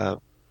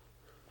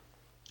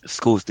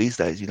schools these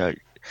days,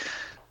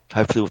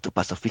 hopefully with the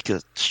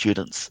Pasifika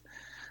students,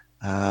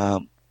 they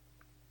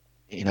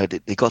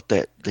got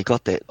that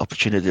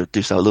opportunity to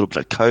do a little bit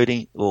of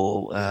coding,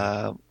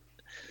 or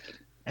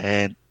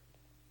and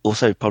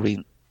also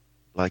probably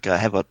like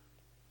have a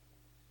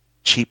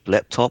cheap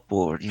laptop,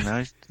 or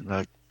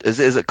is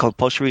it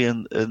compulsory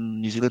in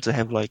New Zealand to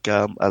have like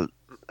a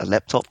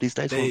laptop these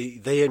days?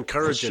 They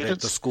encourage it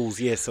at the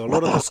schools, so a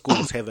lot of the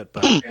schools have it,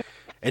 but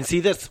and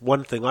see, that's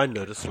one thing I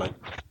noticed, like,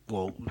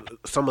 well,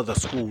 some of the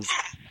schools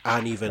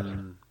aren't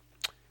even,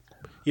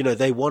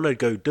 they want to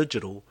go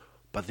digital,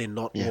 but they're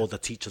not all the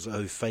teachers are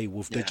au fait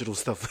with digital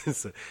stuff.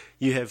 So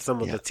you have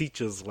some of the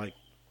teachers, like,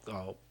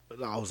 I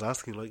was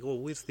asking, like, oh,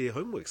 where's their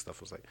homework stuff?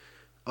 I was like,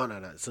 oh,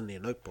 no, it's in their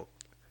notebook.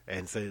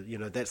 And so,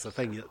 that's the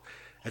thing.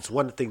 It's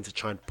one thing to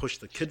try and push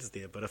the kids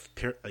there, but if,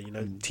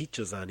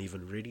 teachers aren't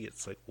even ready,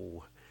 it's like,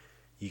 well,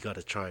 you got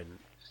to try and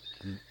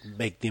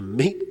make them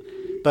meet.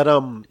 But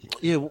so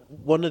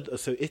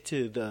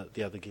Ete,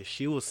 the other guest,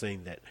 she was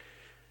saying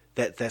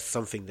that's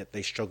something that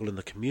they struggle in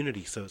the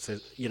community. So it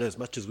says, as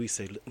much as we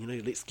say,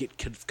 let's get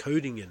kids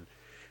coding and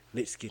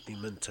let's get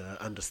them into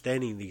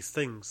understanding these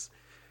things.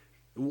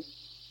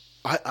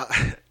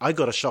 I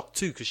got a shock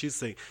too, because she was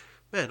saying,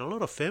 man, a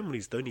lot of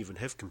families don't even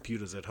have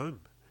computers at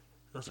home.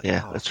 I was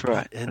like, that's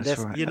right. And that's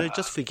right.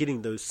 Just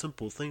forgetting those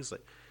simple things,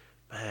 like,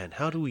 man,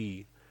 how do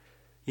we?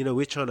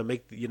 We're trying to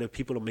make,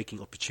 people are making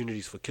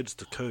opportunities for kids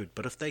to code,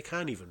 but if they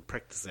can't even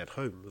practice at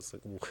home, it's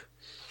like, well,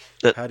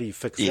 how do you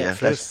fix that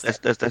first?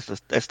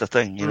 That's the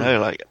thing,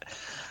 like,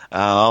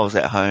 I was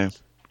at home,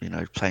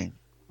 playing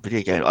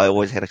video games. I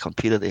always had a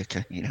computer there,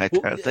 and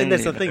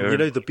that's the thing,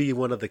 to be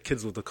one of the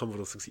kids with the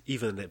Commodore 60,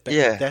 even at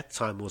that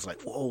time, was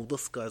like, whoa,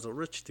 this guy's a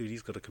rich dude,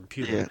 he's got a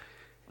computer. Yeah.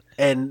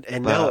 And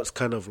now it's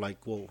kind of like,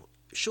 well,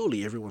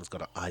 surely everyone's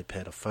got an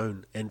iPad, a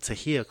phone, and to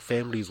hear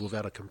families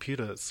without a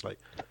computer, it's like...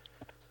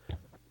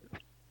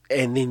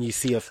 And then you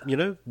see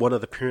one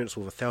of the parents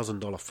with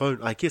 $1,000 phone.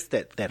 I guess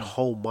that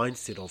whole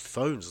mindset of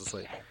phones is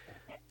like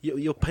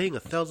you're paying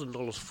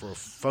 $1,000 for a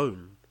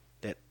phone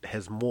that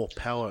has more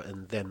power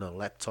than a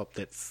laptop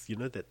that's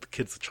that the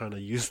kids are trying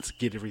to use to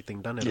get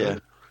everything done at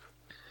home.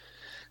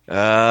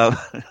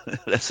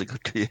 That's a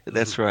good.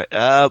 That's right.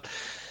 I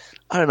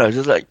don't know.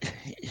 Just like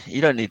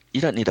you don't need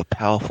a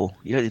powerful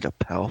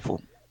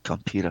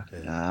computer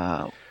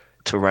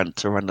to run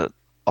the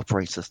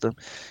operating system.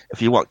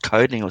 If you want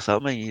coding or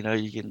something, you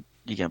can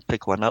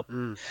pick one up.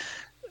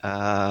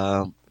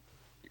 I'm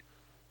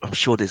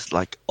sure there's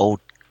like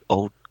old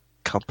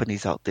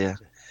companies out there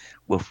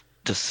with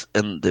just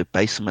in the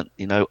basement,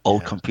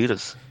 old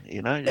computers,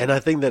 And I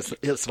think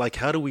it's like,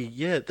 how do we?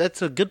 Yeah,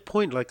 that's a good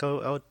point. Like,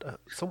 I'd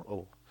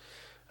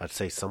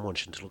say someone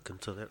should look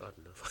into that. I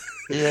don't know.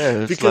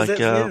 Yeah, because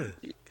they're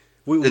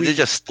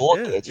just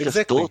stored there. It's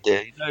just stored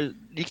there.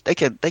 They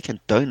can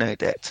donate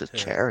that to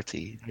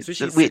charity.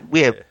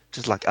 We have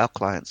just like our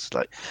clients,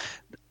 like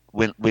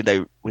when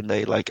they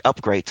like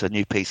upgrade to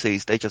new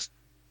PCs, they just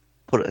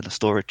put it in the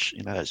storage.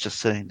 It's just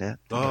sitting there.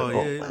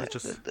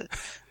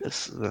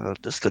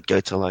 This could go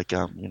to like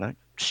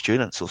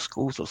students or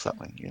schools or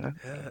something. Yeah,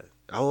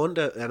 I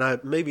wonder,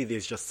 and maybe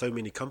there's just so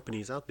many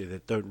companies out there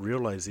that don't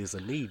realize there's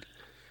a need.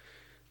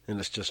 And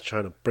it's just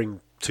trying to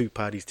bring two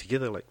parties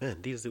together. Like,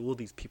 man, these all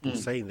these people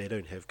saying they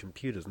don't have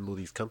computers, and all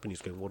these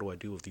companies going, what do I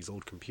do with these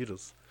old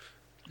computers?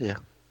 Yeah.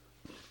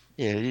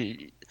 Yeah,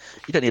 you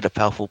don't need a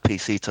powerful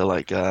PC to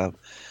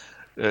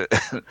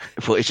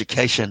for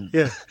education.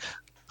 Yeah.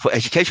 For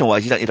education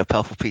wise, you don't need a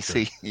powerful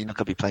PC. You're not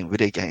gonna be playing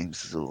video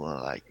games or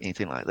like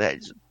anything like that.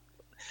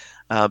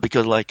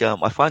 Because I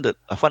find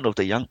with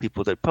the young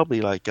people they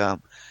probably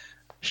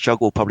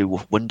struggle probably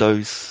with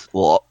Windows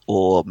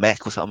or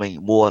Mac or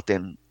something more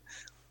than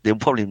they're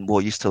probably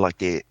more used to like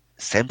their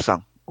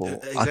Samsung or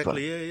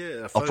exactly.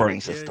 iPhone Yeah.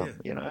 operating system.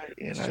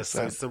 It's just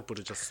so simple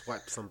to just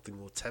swipe something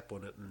or tap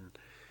on it, and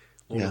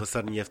all of a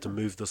sudden you have to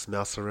move this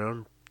mouse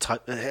around,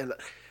 type,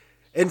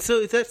 and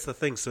so that's the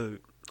thing. So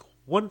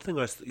one thing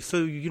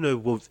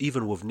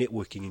even with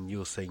networking, and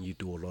you're saying you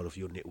do a lot of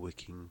your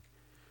networking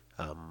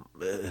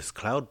is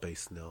cloud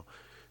based now.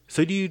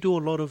 So do you do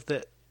a lot of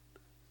that,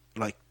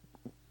 like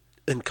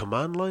in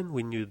command line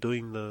when you're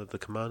doing the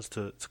commands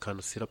to kind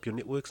of set up your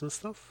networks and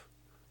stuff,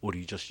 or do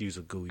you just use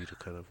a GUI to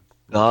kind of?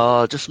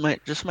 Just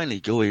mainly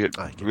GUI.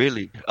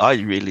 I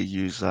really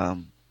use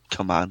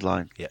command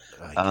line. Yeah.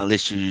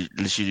 Unless you're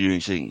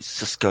using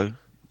Cisco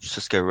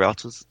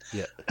routers.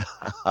 Yeah.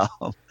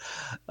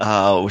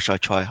 Which I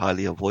try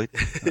highly avoid.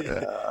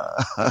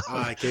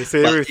 Okay, so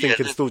everything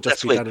can still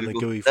just be done in a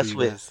GUI for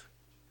you guys.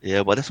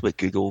 Yeah, but that's where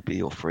Google will be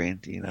your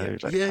friend,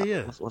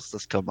 Yeah. What's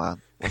this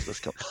command?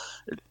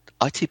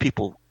 IT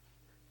people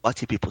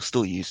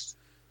still use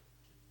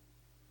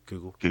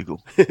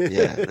Google.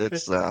 Yeah,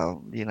 that's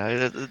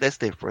that's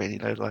their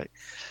friend. Like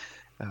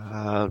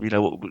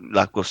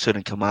with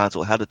certain commands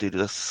or how to do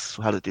this,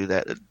 how to do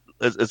that.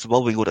 It's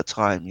evolving all the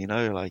time.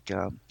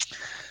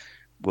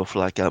 With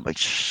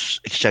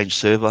Exchange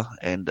Server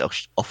and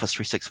Office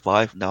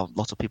 365. Now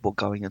lots of people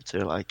going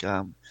into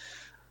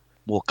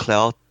more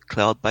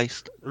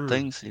cloud-based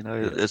things.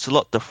 It's a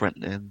lot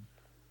different, and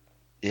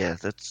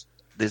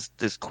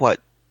there's quite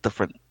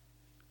different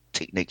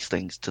techniques,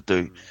 things to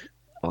do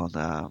on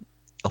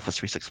Office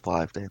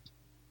 365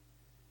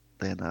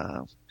 than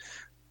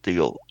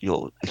do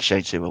your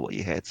Exchange Server what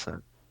you had.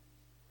 So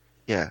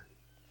yeah.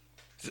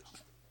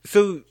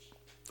 So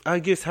I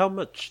guess how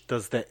much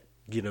does that,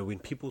 when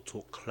people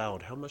talk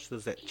cloud, how much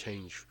does that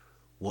change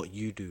what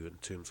you do in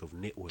terms of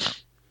network?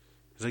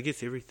 Because I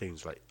guess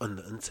everything's like on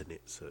the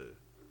internet, so.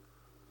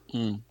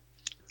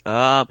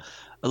 A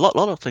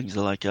lot of things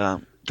are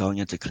going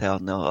into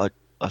cloud now.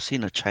 I've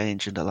seen a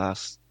change in the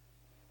last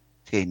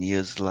 10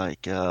 years,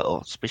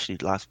 or especially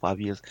the last 5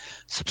 years.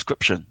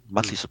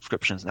 Monthly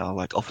subscriptions now,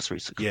 like Office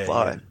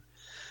 365.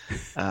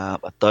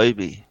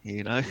 Adobe,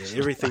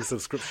 everything's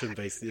subscription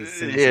based. No,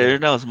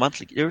 it's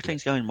monthly.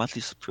 Everything's going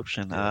monthly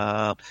subscription.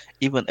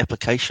 Even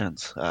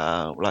applications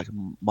like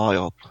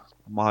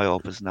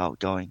MyOp is now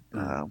going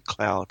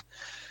cloud.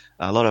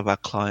 A lot of our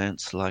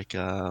clients I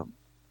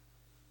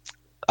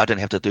don't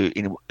have to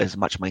do as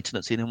much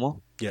maintenance anymore.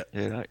 Yeah.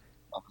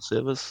 On the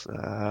service.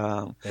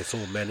 It's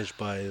all managed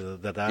by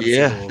the data.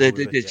 Yeah,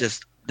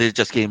 they're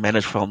just getting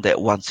managed from that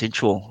one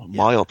central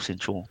MyOp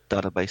central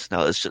database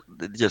now. It's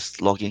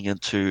just logging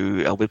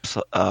into a web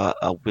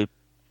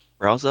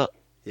browser,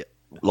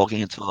 logging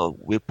into a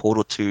web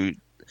portal to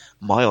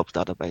MyOp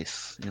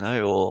database,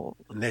 or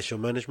National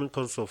Management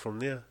Console from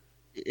there.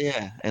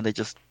 Yeah, and they're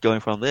just going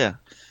from there.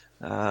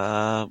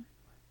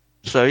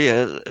 So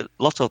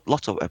lots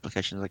of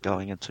applications are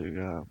going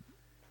into.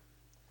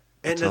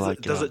 And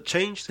does it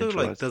change though?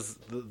 Like, does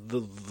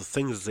the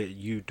things that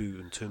you do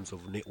in terms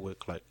of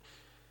network, like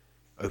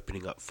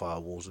opening up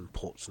firewalls and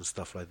ports and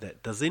stuff like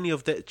that, does any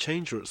of that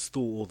change, or it's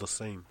still all the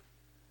same?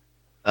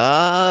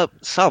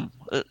 Some.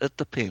 It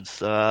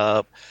depends.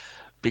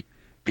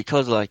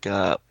 Because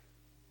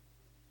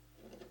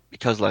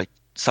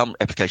some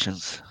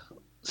applications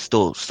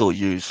still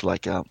use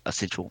a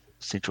central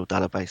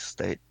database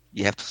that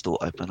you have to still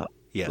open up,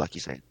 like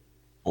you say,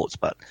 ports.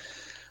 But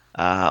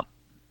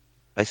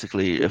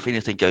basically, if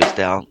anything goes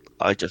down,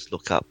 I just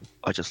look up,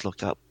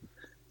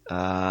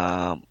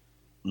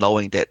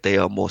 knowing that they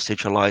are more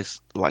centralized,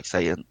 like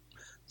say in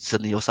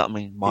Sydney or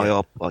something,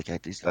 MyOp,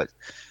 these guys.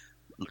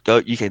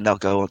 You can now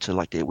go onto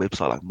their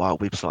website, like my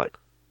website,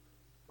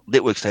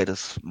 network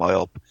status,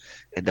 MyOp,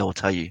 and they will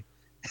tell you.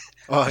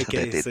 Oh,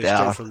 okay, that so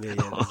down. straight from there,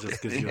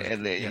 just gives you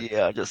and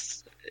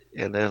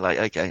they're like,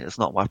 okay, it's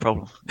not my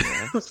problem.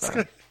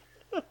 So.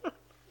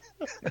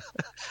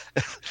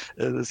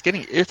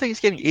 Everything's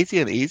getting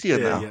easier and easier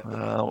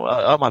now.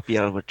 I might be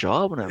out of a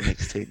job in the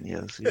next 10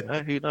 years.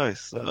 Who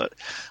knows? So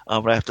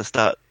I'm gonna have to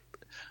start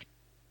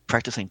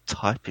practicing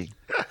typing.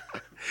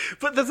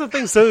 But that's the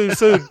thing. So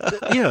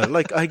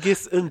I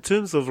guess in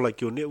terms of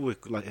your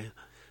network,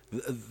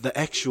 the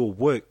actual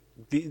work,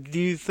 do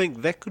you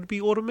think that could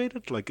be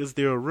automated? Is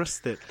there a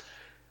risk that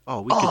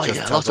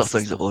lots of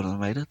things are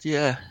automated.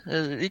 Yeah,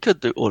 you could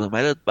do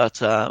automated,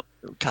 but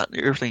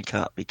everything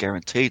can't be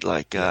guaranteed. You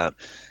can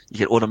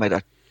automate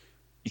a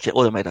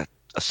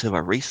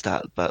server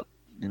restart, but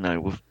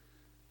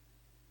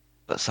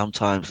but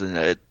sometimes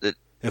if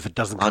it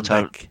doesn't come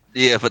back,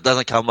 if it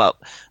doesn't come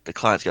up, the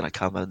client's going to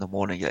come in the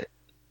morning.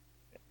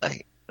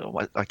 Hey,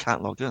 I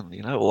can't log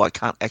in, or I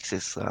can't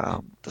access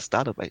this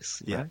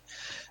database. You Yeah. know,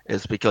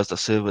 it's because the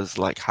server's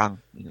like hung,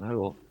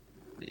 or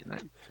you know.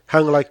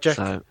 Hung like Jack.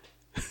 So,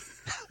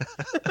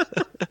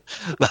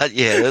 but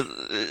yeah,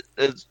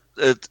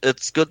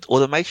 it's good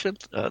automation.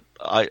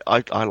 I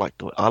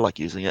like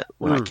using it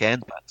when I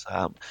can, but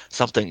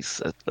some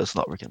things it's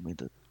not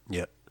recommended.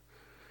 Yeah.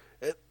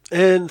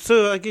 And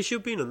so I guess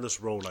you've been in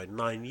this role like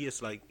 9 years,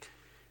 like,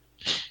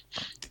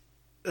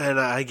 and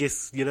I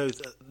guess,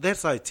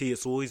 that's IT.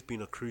 It's always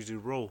been a crucial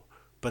role.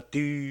 But do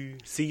you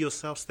see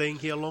yourself staying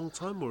here a long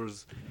time, or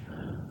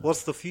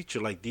what's the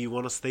future? Like, do you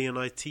want to stay in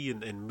IT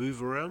and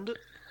move around it?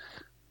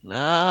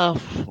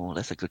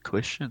 That's a good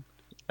question.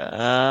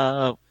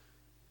 At,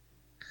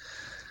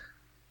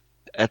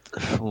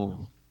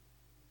 oh,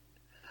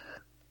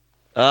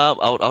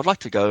 I would like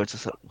to go into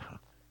some.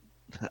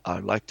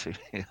 I'd like to,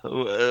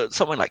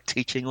 something like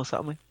teaching or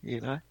something,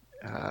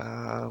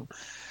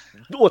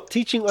 What,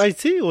 teaching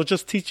IT or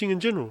just teaching in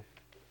general?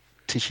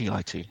 teaching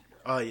IT.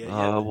 Oh, yeah,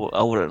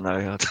 I wouldn't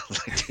know how to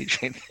like,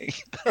 teach anything.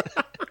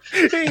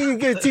 You can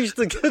go teach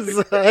the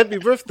kids happy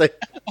birthday.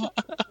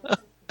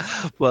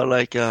 Well,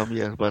 like,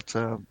 something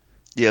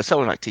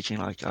like teaching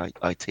like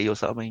IT or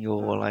something,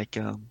 or like,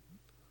 something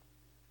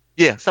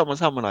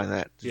like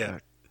that. Yeah.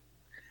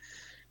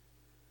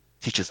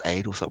 Teacher's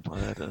aid or something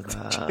like that.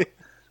 And,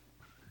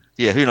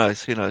 yeah, who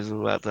knows? Who knows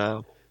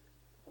about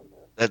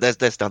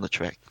that's down the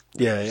track.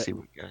 Yeah, yeah. See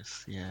where it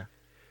goes. Yeah.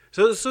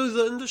 So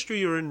the industry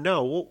you're in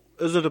now,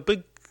 is it a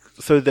big?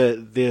 So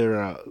they're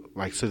are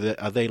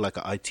they like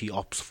a IT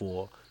ops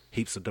for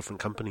heaps of different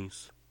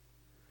companies?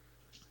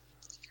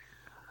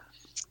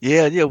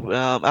 Yeah.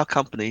 Our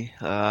company,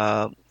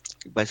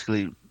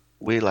 basically,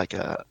 we're like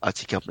a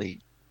IT company.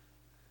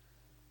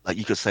 Like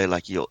you could say,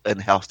 like your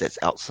in-house that's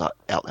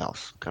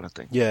out-house kind of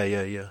thing.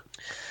 Yeah.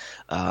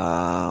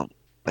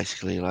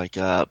 Basically, like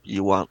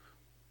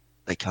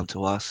they come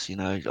to us,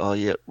 oh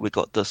yeah, we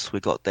got this, we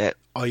got that.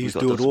 Oh, you we got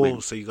do it this,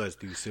 all, so you guys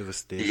do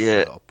service desk,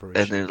 yeah,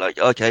 operation. and then like,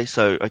 okay, this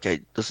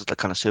is the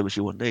kind of service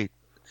you will need.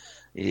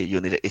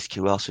 You'll need an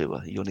SQL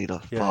server, you'll need a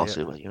file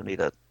server, you'll need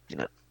a,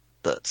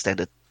 the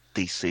standard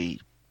DC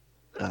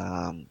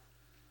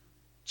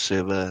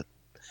server,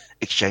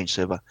 Exchange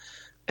server,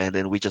 and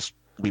then we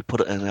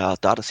put it in our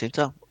data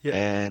center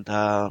and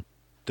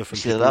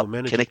different set it up,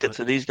 connect it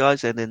to these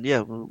guys, and then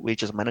we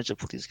just manage it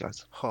for these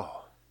guys.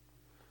 Oh.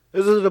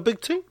 Is it a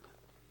big team?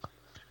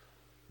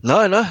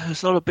 No,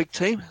 it's not a big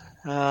team.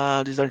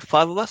 There's only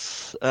 5 of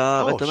us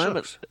at the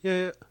moment.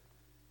 Yeah.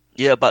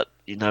 Yeah, but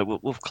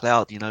with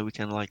cloud, we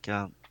can like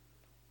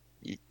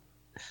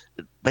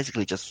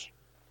basically just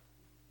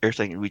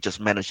everything. We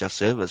just manage our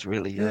servers,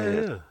 really.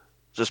 Yeah.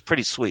 So it's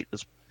pretty sweet.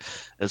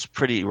 It's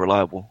pretty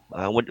reliable.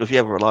 If you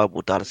have a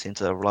reliable data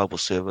center, reliable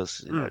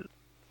servers,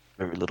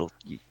 very little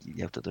you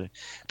have to do.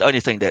 The only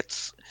thing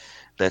that's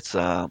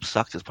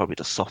sucked is probably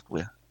the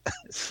software.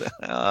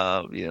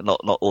 Not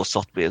all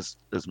software is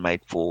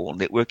made for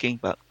networking,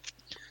 but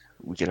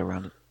we get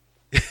around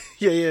it.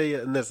 Yeah,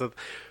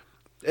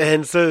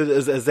 and so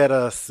is that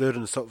a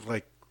certain sort of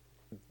like?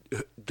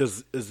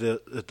 Does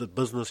the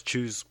business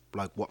choose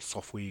like what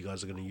software you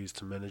guys are going to use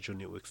to manage your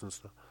networks and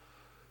stuff?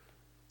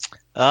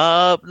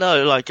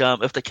 No, like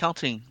if the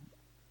accounting,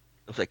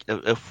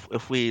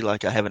 if we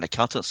like have an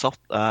accountant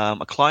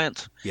a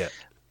client,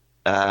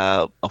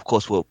 of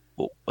course we'll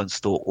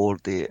install all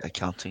their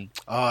accounting.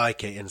 Oh,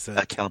 okay, and so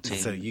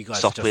you guys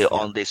software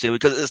on their server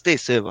because it's their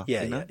server.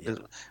 Yeah.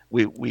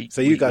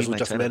 So you guys will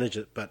just manage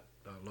it, but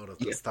a lot of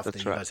the stuff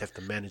that you right. guys have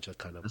to manage are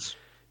kind of,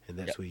 and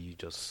that's where you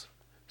just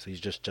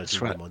judging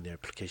them on their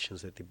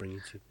applications that they bring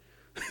into.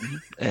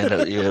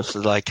 And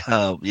so like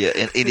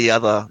and any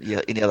other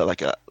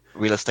like a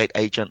real estate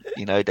agent,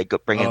 they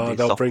bring in their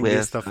they'll software. Bring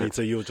their stuff in,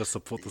 so you'll just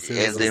support the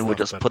service. And then we'll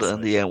just put it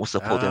in the end. We'll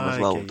support them as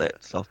well with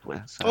that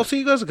software. So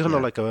you guys are kind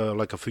of like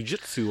a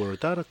Fujitsu or a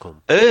Datacom.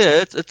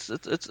 Yeah,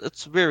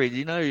 it's varied.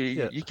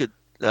 You could.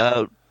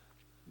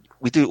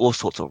 We do all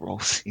sorts of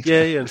roles.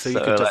 And so you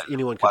could just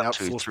anyone could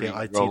outsource their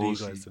IT to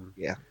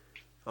you guys.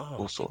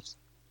 All sorts.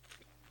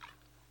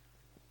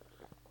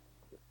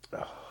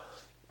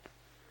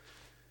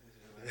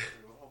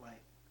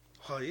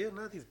 Oh yeah,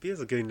 no, these beers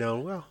are going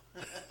down well.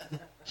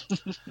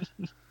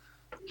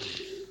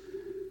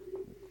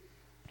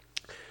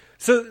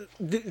 So,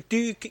 do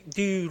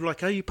you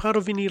like? Are you part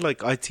of any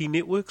like IT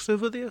networks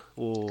over there,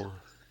 or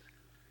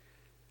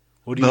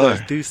do you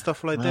guys do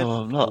stuff like that? No,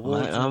 I'm not.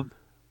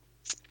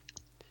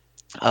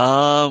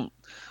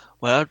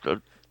 Well,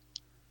 I'm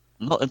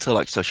not into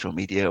like social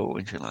media or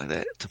anything like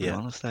that. To be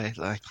honest,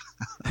 like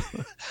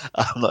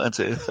I'm not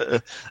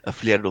into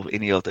affiliated with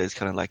any of those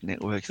kind of like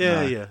networks.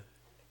 Yeah.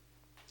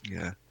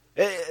 Yeah.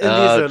 And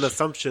there's an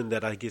assumption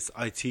that I guess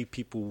IT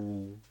people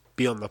will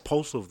be on the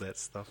pulse of that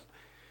stuff.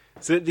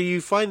 So do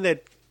you find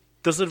that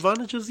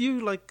disadvantages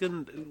you, like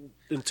in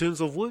terms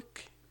of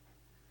work?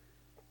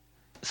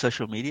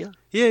 Social media?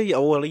 Yeah.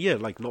 Well,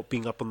 like not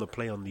being up on the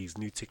play on these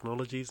new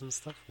technologies and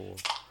stuff.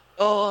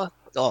 Or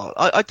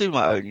I do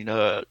my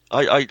own.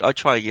 I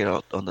try to get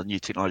on the new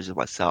technologies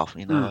myself.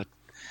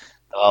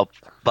 uh,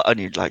 but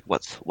only like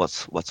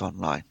what's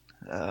online.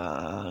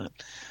 Uh,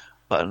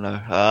 but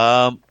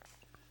no,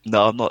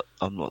 no,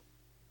 I'm not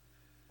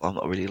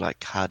really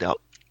like hard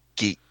out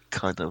geek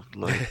kind of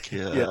like.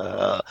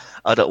 Yeah.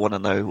 I don't want to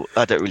know.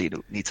 I don't really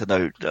need to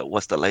know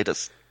what's the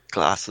latest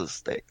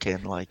glasses that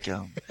can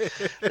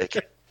that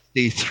can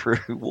see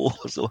through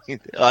walls or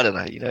anything. I don't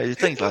know.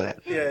 Things like that.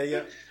 Yeah,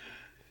 yeah.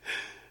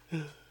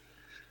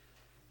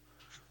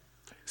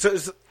 So,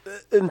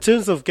 in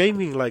terms of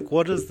gaming, like,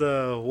 what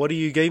are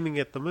you gaming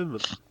at the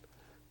moment?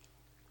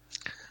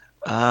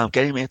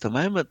 Gaming at the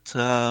moment,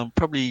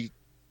 probably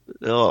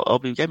I'll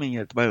be gaming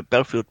at the moment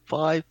Battlefield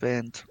 5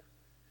 and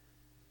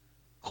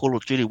Call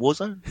of Duty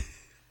Warzone.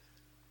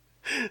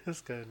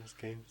 This guy and his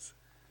games.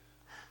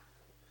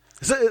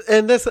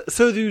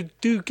 So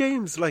do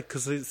games like,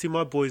 because see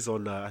my boys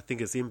on I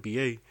think it's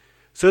NBA.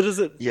 So does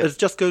it? Yeah. It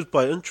just goes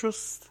by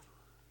interest,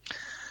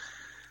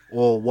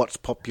 or what's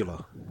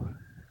popular?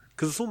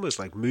 Because it's almost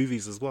like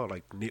movies as well,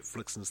 like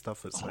Netflix and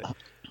stuff. It's like,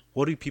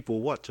 what do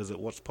people watch? Is it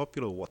what's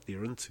popular, or what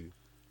they're into?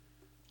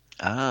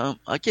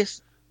 I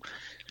guess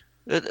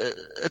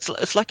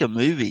it's like a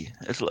movie.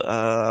 It's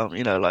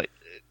like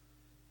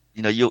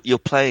you're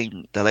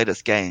playing the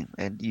latest game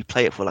and you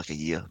play it for like a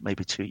year,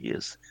 maybe 2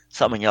 years.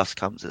 Something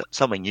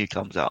new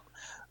comes out.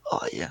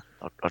 Oh yeah,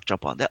 I'll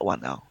jump on that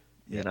one now.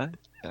 Then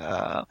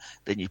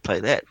you play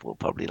that for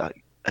probably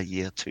like a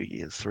year, 2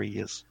 years, 3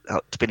 years,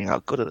 depending how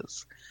good it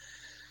is.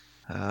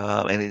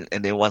 And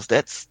then once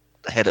that's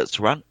had its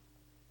run,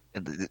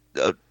 and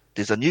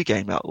there's a new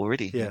game out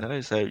already.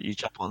 Yeah. So you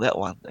jump on that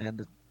one,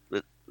 and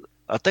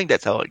I think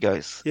that's how it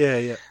goes. Yeah,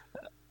 yeah.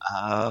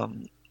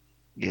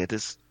 Yeah,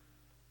 there's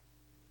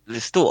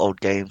still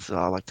old games that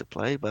I like to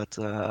play, but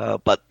the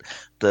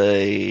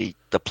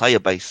player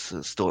base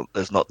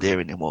is not there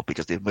anymore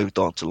because they've moved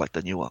on to like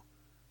the newer,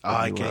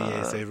 Okay,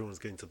 yeah. So everyone's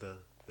going to the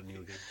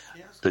newer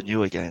games. the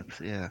newer games.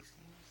 Yeah.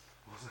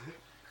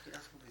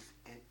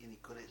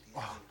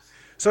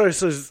 Sorry,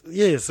 so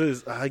yeah, so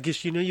I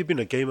guess you've been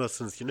a gamer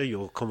since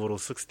your Commodore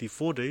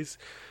 64 days.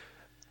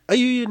 Are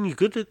you any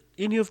good at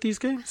any of these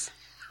games?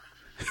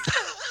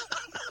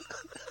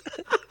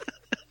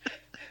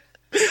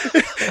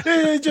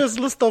 Yeah, just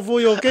list off all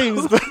your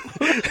games, but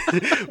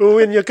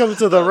when you come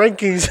to the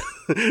rankings,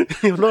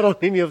 you're not on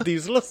any of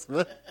these lists,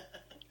 man.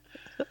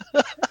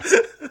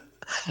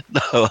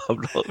 No,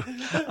 I'm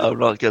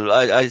not good.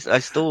 I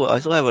still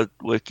have a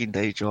working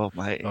day job,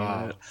 mate.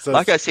 So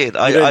like I said, you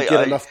don't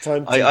get enough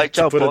time to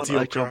jump put on, into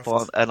your I jump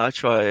crafts. on, and I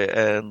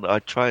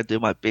try and do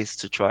my best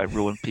to try and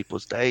ruin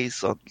people's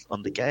days on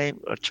the game.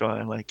 I try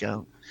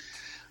and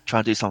try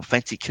and do some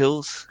fancy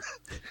kills.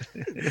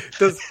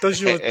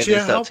 Does your And chair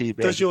it's up help? to you,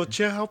 Does baby. your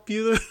chair help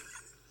you?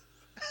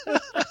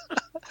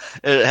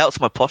 It helps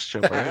my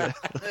posture, bro.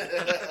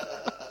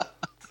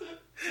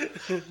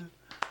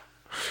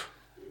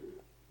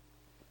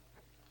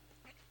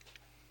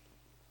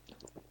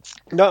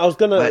 No, I was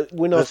But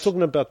when I was this,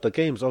 talking about the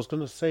games, I was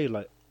gonna say,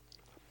 like,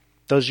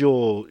 does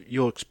your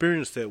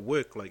experience at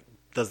work, like,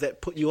 does that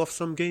put you off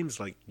some games,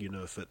 like,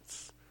 if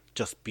it's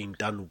just been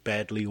done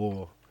badly,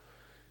 or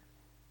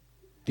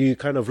do you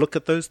kind of look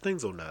at those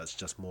things, or no, it's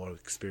just more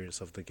experience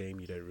of the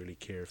game, you don't really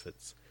care if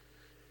it's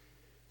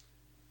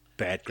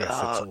bad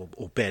graphics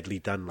or badly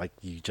done, like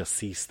you just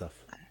see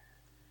stuff?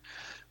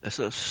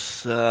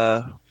 this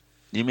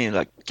you mean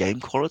like game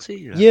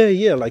quality?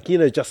 Yeah, like,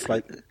 just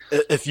like,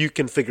 if you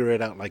can figure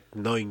it out, like,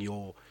 knowing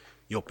your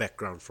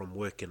background from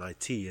work in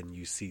IT, and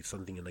you see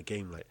something in a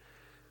game, like,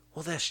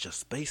 well, that's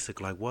just basic,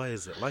 like, why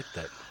is it like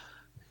that?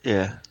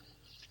 Yeah.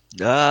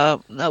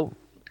 No. No.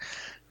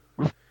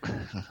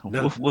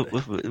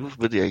 With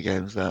video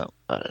games, in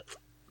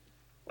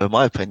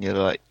my opinion,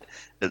 like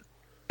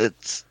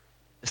it's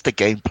the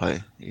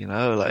gameplay,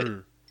 like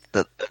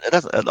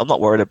I'm not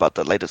worried about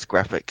the latest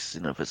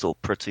graphics, if it's all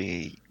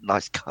pretty,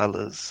 nice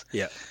colors.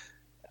 Yeah.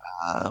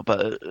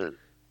 But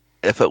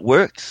if it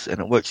works and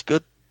it works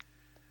good,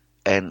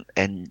 and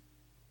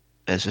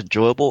it's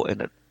enjoyable,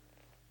 and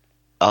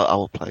I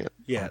will play it.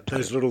 Yeah, I'll play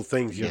those it. little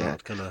things you're Yeah.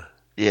 not gonna.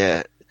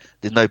 Yeah,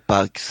 there's no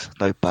bugs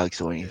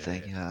or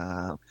anything.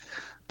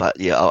 But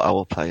yeah, I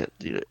will play it.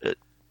 The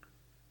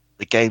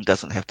game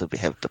doesn't have to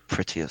have the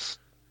prettiest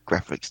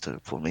graphics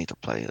for me to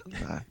play it.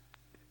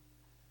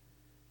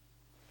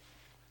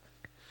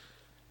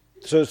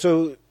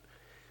 So,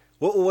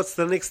 what's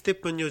the next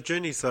step in your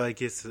journey? So I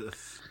guess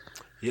if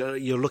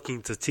you're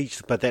looking to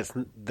teach, but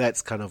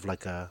that's kind of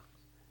like a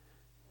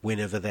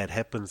whenever that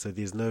happens. So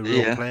there's no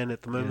real plan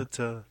at the moment.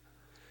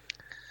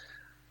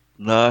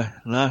 No.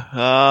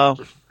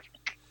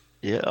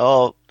 Yeah.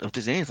 Oh, if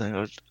there's anything,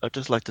 I'd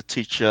just like to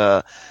teach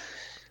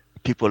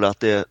people out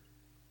there.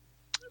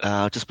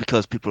 Just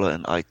because people are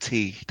in IT,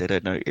 they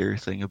don't know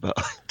everything about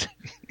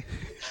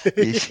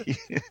IT.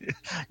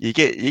 You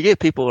get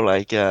people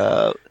like,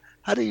 how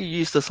do you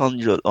use this on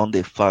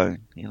their phone?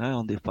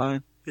 On their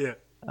phone. Yeah.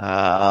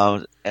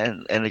 And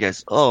it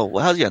goes, oh,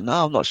 well, how do you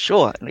know? I'm not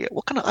sure. And they go,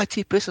 what kind of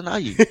IT person are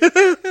you?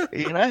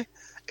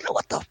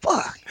 What the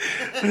fuck?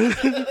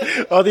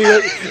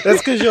 That's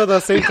because you're the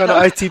same kind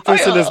of IT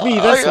person as me.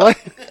 That's why.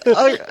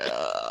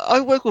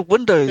 I work with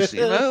Windows,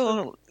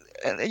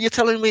 and you're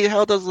telling me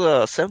how does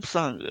a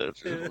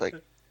Samsung like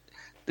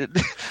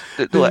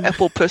do an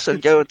Apple person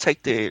go and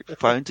take their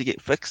phone to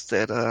get fixed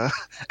at a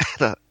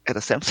at a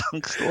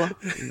Samsung store?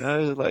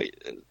 Like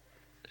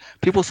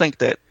people think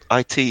that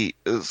IT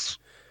is.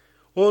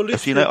 Well,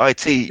 If you know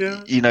IT,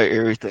 yeah. you know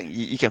everything.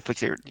 You can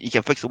fix it. You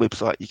can fix a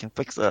website. You can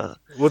fix a.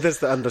 Well, that's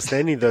the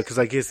understanding though, because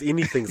I guess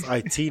anything's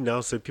IT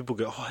now. So people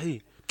go, "Oh,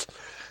 hey,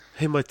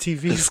 my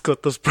TV's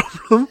got this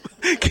problem.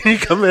 Can you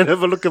come and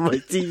have a look at my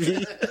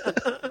TV?"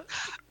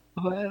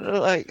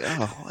 Like,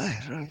 oh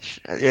man,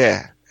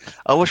 yeah.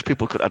 I wish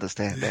people could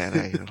understand that.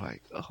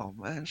 Like, oh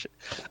man,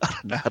 I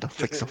don't know how to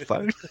fix a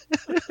phone.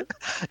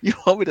 You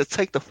want me to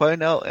take the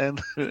phone out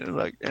and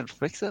and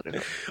fix it?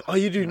 Oh,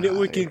 you do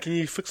networking? Can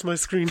you fix my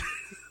screen?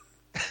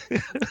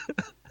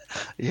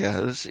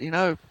 Yeah,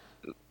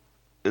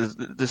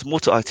 there's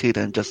more to IT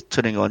than just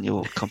turning on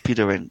your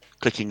computer and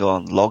clicking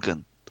on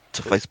login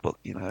to Facebook.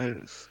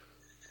 There's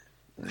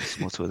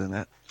more to it than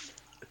that.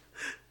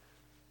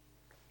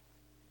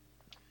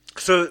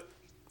 So,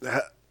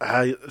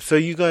 so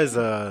you guys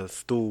are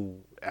still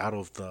out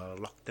of the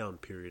lockdown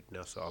period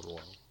now. So I'm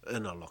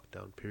in a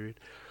lockdown period.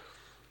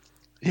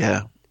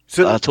 Yeah.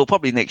 So till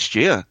probably next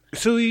year.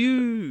 So are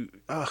you?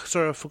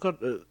 Sorry, I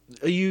forgot.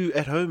 Are you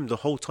at home the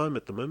whole time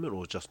at the moment,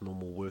 or just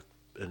normal work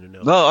in and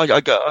out? No, I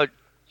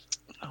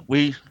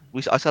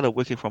started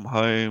working from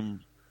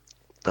home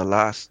the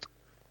last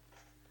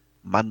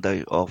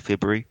Monday of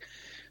February,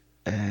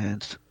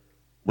 and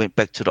went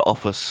back to the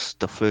office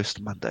the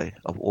first Monday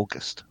of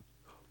August.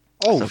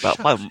 Oh, so about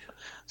 5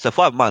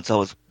 months I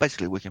was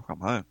basically working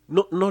from home.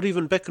 Not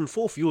even back and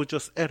forth. You were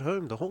just at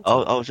home the whole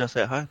time. I was just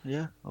at home.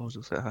 Yeah, I was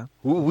just at home.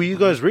 Were you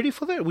guys ready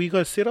for that? Were you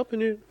guys set up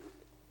in it?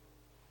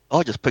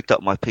 I just picked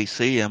up my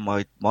PC and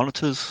my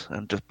monitors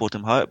and just brought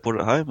it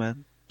home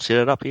and set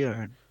it up here.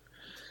 And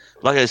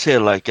like I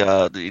said,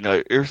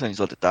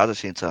 everything's at the data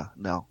center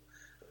now.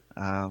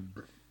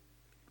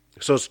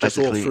 So it's just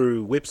all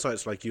through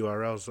websites like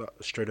URLs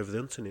straight over the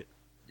internet.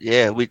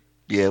 Yeah, we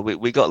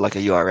got like a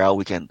URL.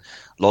 We can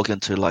log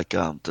into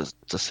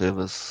the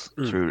servers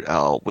through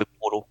our web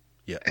portal.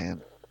 Yeah,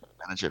 and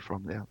manage it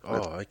from there.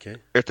 Oh, okay.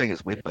 Everything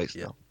is web based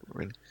now,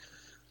 really.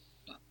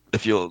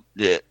 If you're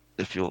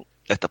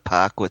at the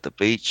park or at the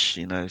beach,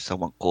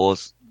 someone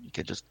calls, you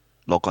can just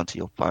log onto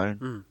your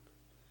phone.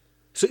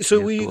 So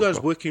were you guys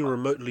working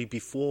remotely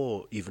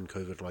before even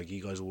COVID? Like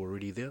you guys were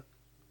already there?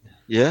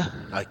 Yeah.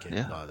 Okay.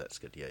 Yeah. Oh, that's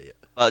good. Yeah.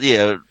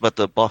 But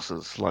the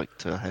bosses like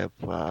to have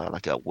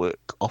like a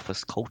work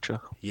office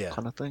culture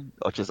kind of thing,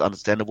 which is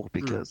understandable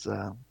because,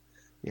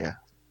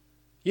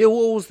 Yeah,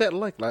 what was that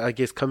like? Like, I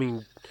guess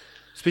coming,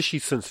 especially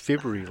since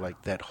February,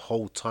 like that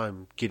whole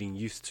time getting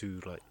used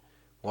to like,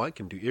 well, I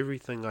can do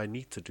everything I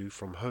need to do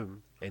from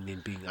home, and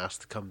then being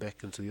asked to come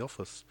back into the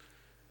office.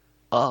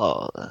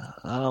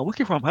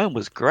 Working from home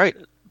was great,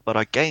 but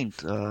I gained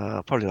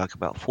probably like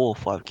about 4 or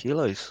 5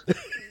 kilos.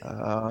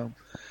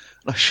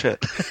 No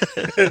shit.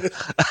 And,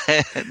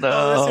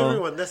 that's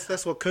everyone.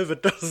 That's what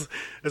COVID does.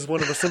 Is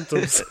one of the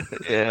symptoms.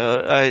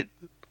 Yeah,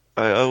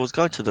 I was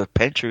going to the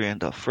pantry and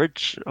the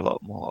fridge a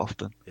lot more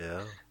often.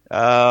 Yeah.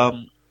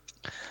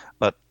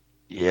 But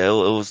yeah, it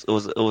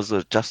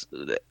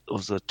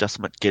was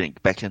adjustment getting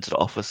back into the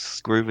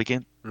office groove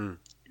again.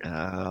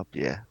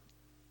 Yeah.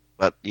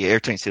 But yeah,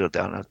 everything settled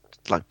down,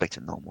 like back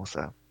to normal.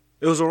 So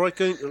it was alright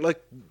going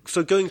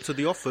to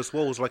the office.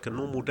 What was like a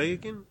normal day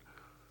again?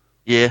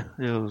 Yeah,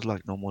 it was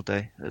like normal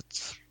day. It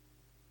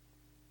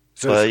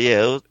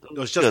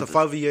was just a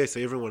 5 year,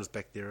 so everyone's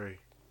back there. Eh?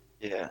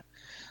 Yeah,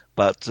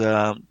 but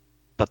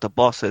the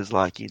boss is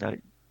like,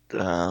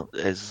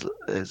 as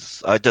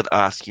I did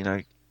ask,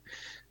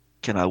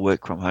 can I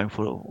work from home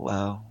for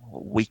a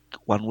week,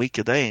 1 week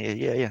a day?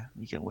 Yeah,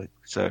 you can work.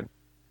 So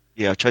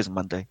yeah, I chose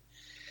Monday.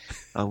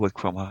 I work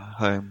from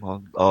home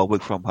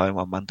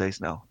on Mondays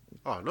now.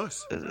 Oh,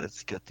 nice.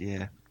 It's good.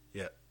 Yeah.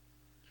 Yeah.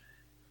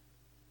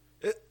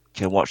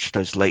 Can watch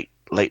those late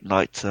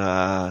night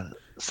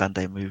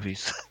Sunday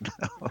movies.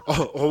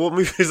 What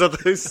movies are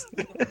those?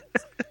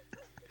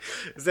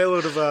 Is that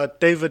one of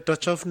David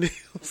Duchovny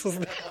or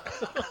something?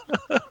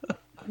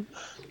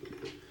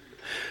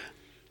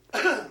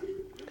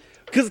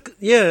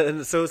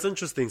 And so it's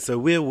interesting. So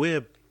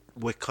we're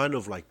kind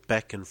of like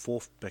back and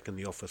forth back in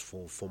the office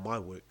for my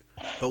work,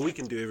 but we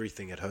can do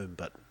everything at home.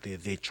 But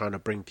they're trying to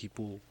bring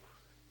people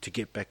to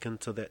get back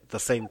into the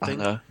same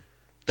thing. I know.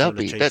 I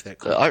believe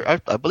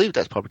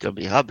that's probably going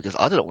to be hard because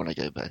I don't want to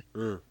go back.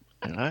 So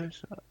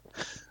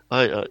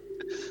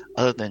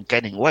other than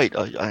gaining weight,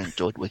 I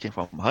enjoyed working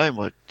from home.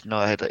 I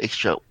had an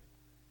extra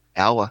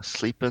hour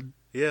sleeping.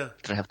 Yeah.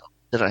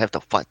 Didn't have to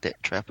fight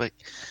that traffic.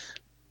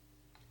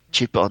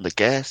 Cheaper on the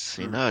gas.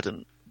 I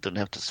didn't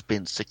have to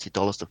spend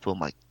 $60 to fill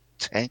my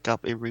tank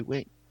up every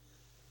week.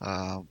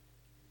 Yeah,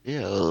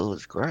 it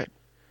was great.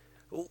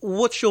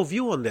 What's your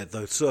view on that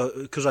though? So,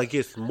 because I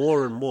guess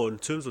more and more in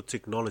terms of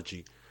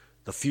technology,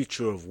 the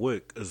future of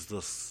work is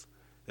this,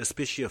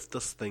 especially if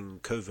this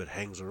thing COVID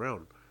hangs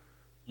around.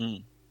 Yeah,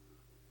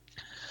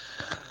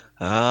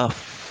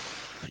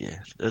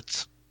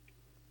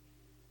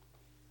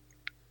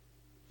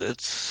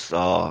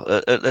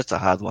 That's a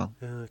hard one.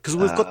 Because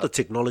we've got the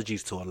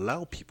technologies to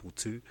allow people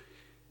to.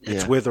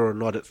 It's Yeah, whether or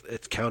not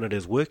it's counted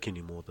as work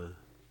anymore, though.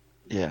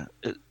 yeah.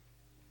 It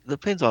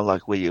depends on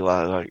like where you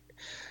are. Like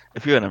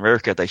if you're in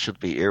America,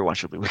 everyone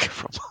should be working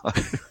from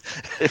home.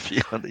 If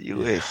you're in the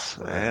US,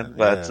 man,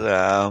 but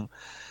Yeah.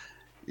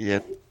 yeah,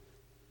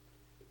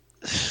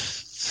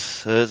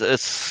 it's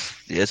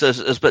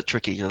a bit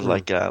tricky.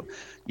 Mm, Like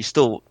you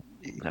still,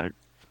 you know,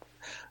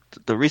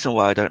 the reason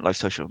why I don't like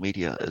social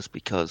media is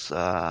because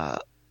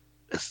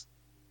it's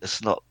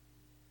it's not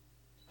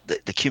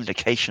the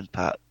communication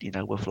part.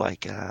 With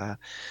like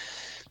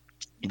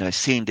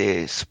seeing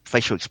their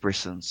facial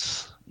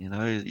expressions.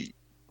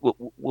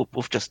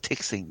 With just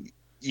texting,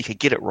 you can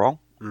get it wrong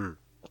mm,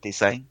 what they're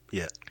saying.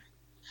 yeah.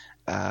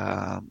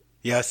 Um,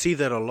 Yeah, I see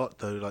that a lot,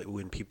 though, like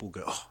when people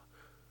go, oh,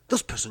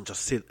 this person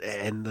just said,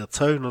 and the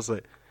tone, I was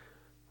like,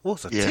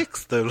 what's a yeah,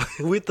 text, though? Like,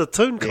 where'd the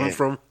tone come yeah,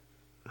 from?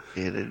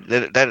 yeah.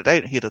 They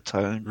don't hear the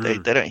tone. They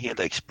Mm. they don't hear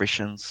the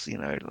expressions.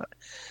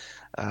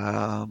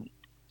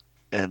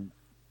 And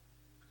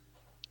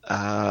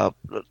uh,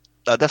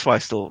 that's why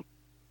it's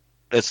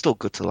still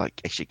good to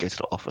like actually go to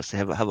the office to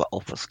have an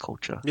office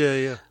culture. Yeah,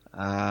 yeah.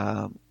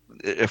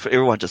 If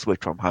everyone just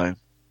worked from home,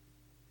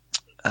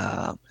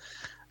 um,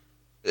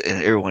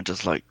 and everyone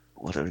just like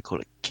what do we call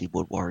it,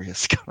 keyboard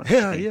warriors kind of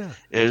Yeah, thing. yeah.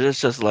 It's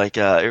just like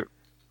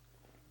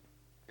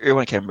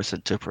everyone can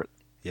misinterpret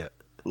Yeah.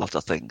 lots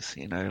of things,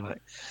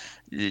 like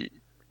y-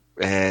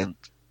 and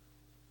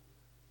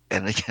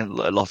they can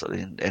lots of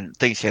and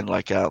things can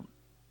like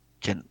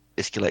can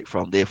escalate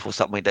from there for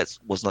something that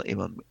was not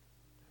even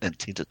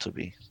intended to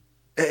be.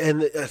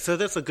 And so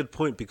that's a good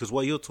point, because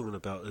what you're talking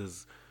about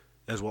is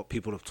what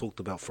people have talked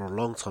about for a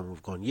long time.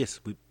 We've gone, yes,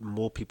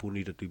 more people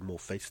need to do more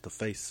face to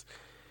face.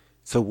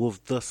 So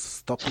with this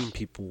stopping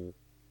people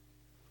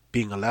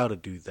being allowed to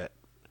do that,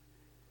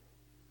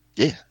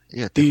 Yeah,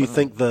 yeah, do you definitely.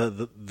 think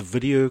the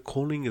video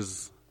calling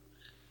is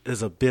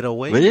a better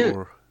way, Video,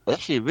 or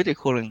actually, video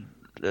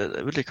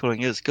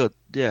calling is good.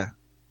 Yeah,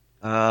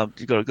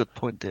 you got a good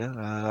point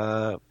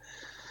there.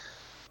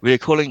 Video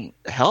calling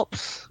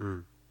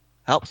mm,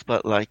 helps,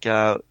 but like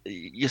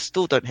you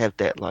still don't have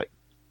that like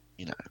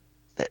you know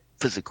that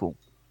physical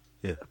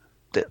yeah,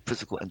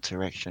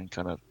 interaction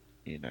kind of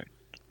you know.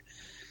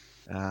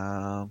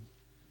 Um,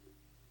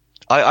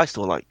 I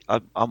still like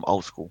I'm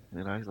old school,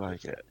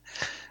 like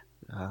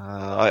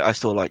I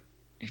still like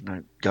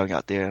going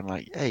out there and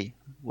like, hey,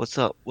 what's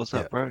yeah.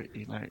 up, bro?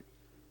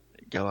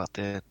 Go out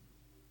there.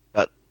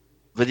 But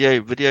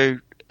video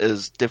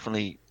is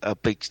definitely a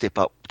big step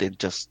up than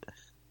just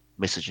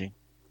messaging.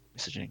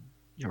 Messaging,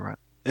 you're right.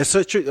 It's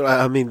so true.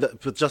 I mean,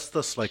 but just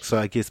this, like, so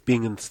I guess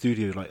being in the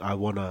studio, like, I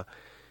wanna.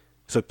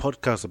 So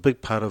podcasts, a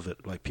big part of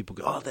it. Like people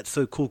go, oh, that's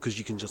so cool because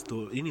you can just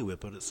do it anywhere.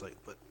 But it's like,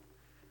 but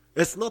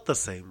it's not the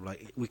same.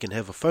 Like we can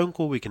have a phone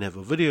call, we can have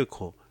a video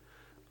call,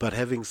 but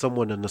having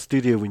someone in the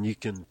studio when you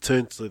can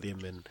turn to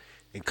them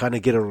and kind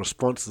of get a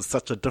response is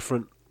such a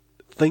different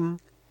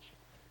thing.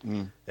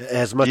 Mm.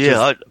 As much Yeah,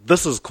 as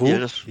this is yeah, cool,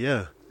 just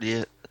yeah.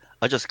 yeah.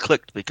 I just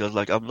clicked because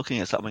like I'm looking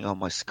at something on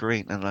my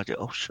screen and I go,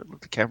 oh shit,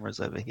 look, the camera's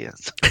over here.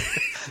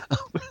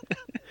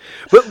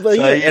 But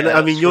So yeah, and yeah,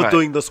 I mean, that's you're right.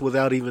 doing this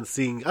without even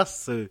seeing us,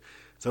 so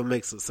it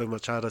makes it so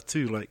much harder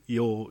too. Like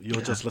you're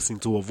Yeah. just listening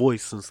to a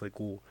voice, and it's like,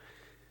 well,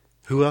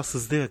 who else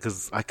is there?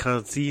 Because I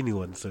can't see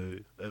anyone, so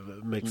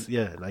it Mm. makes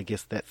and I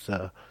guess that's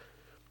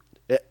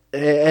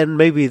and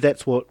maybe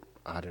that's what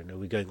I don't know.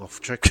 We're going off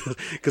track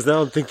because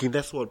now I'm thinking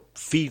that's what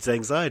feeds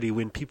anxiety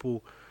when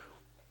people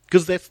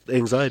because that's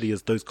anxiety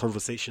is those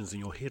conversations in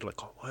your head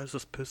like, oh, why does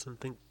this person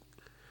think?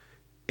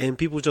 And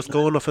people just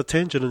go on off a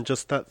tangent and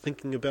just start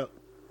thinking about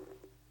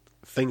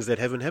things that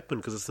haven't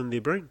happened because it's in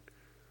their brain.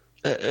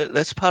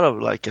 That's part of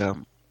like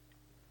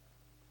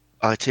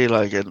IT,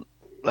 like in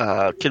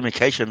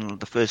communication.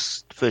 The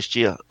first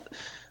year,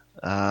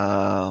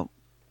 uh,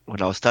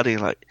 when I was studying,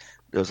 like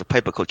there was a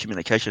paper called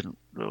communication.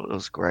 It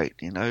was great,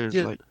 It's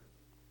Yeah. like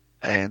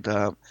and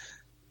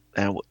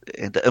and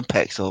and the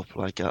impacts of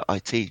like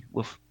IT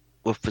with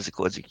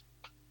physical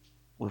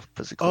with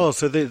physical. Oh,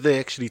 so they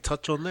actually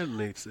touch on that and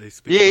they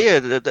speak Yeah, about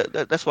yeah.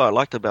 that. That's what I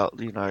liked about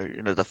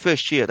the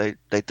first year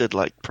they did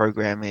like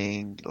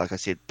programming, like I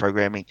said,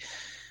 programming,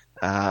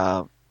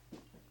 uh,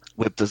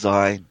 web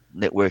design,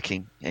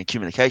 networking, and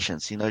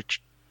communications.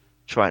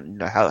 Trying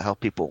how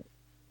people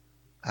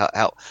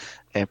how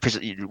and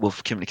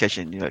with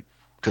communication.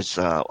 Because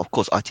of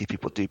course IT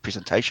people do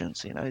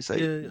presentations. So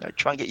Yeah, yeah.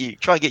 try and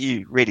get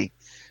you ready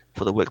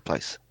for the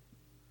workplace.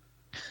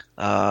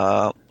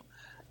 Uh,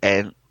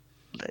 and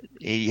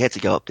you had to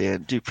go up there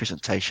and do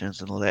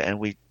presentations and all that. And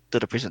we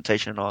did a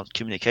presentation on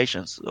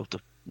communications of the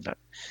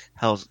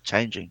how's it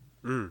changing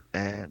Mm.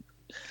 and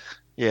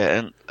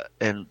yeah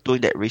and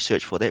doing that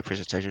research for that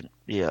presentation.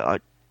 Yeah, I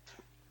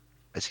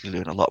basically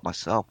learned a lot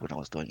myself when I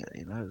was doing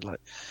it. Like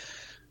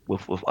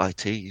with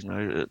IT.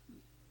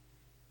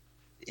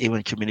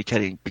 Even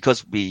communicating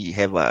because we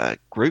have a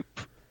group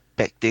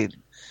back then.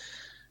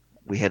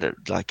 We had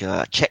like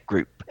a chat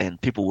group, and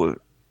people were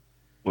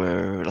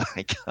were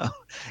like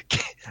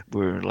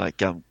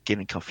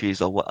getting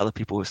confused of what other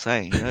people were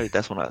saying.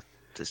 That's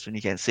when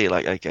you can see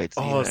like, okay, it's,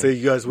 Oh, so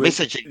you guys went,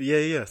 messaging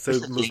yeah. So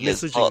messaging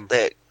is messaging. not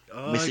that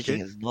Oh, messaging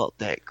okay. is not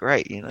that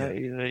great.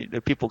 Yeah.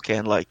 People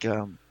can like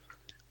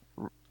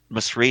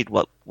misread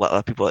what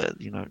other people are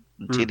Mm.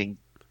 intending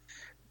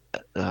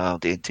the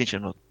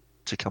intention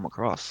to come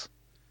across.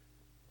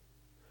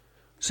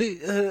 See,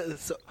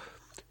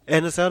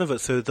 and it's out of it.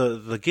 So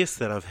the guests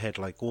that I've had,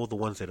 like all the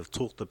ones that have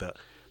talked about,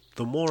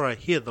 the more I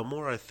hear, the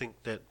more I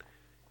think that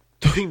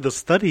doing the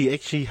study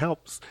actually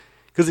helps.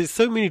 Because there's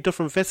so many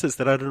different facets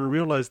that I didn't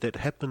realize that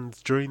happened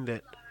during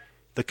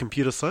the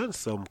computer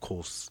science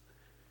course.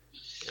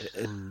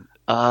 And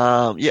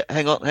Yeah,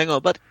 hang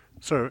on, bud.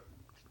 so,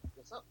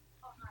 What's up?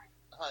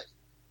 Hi.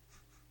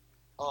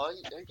 Oh,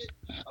 okay.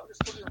 I'm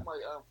just talking with my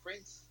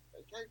friends.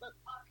 Okay, but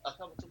I'll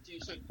come and talk to you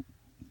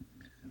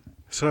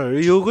soon. are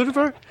you all good,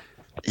 bro?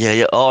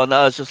 Yeah. Oh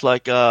no, it's just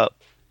like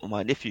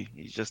my nephew.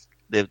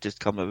 They've just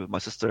come over. My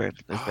sister and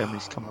their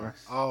family's come around.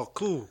 Oh,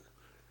 cool.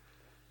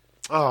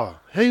 Oh,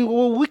 hey,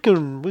 well, we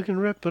can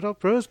wrap it up,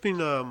 bro. It's been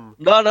No,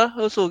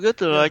 it's all good.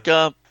 Like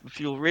if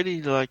you're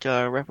ready to like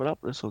wrap it up,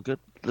 it's all good.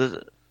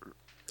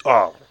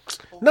 Oh,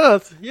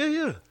 no,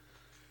 yeah.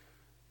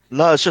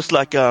 No, it's just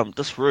like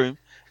this room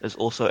is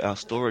also our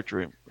storage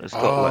room. It's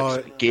got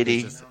like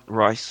spaghetti,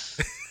 rice,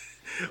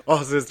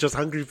 Oh, so it's just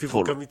hungry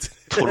people toilet, coming to.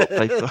 toilet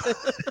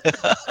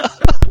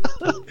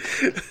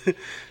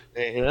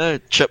paper,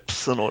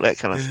 chips and all that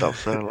kind of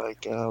stuff. So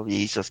like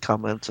he's just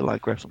come in to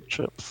like grab some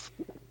chips.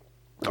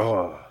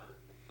 Oh,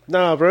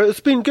 nah, bro. It's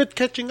been good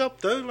catching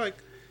up though. Like,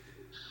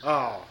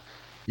 oh,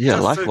 Yeah,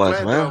 just so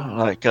likewise, glad, man.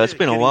 Like it's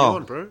been a getting while.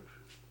 on, bro.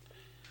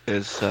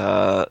 It's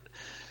yeah.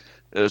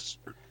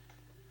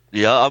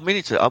 I've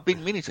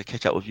been meaning to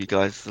catch up with you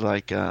guys.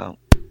 Like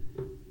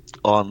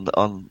on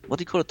what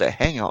do you call it, the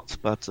Hangouts?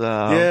 But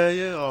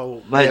Yeah.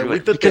 Oh, mate, yeah. We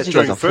did because that you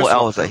guys during are first 4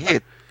 hours lockdown.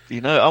 ahead.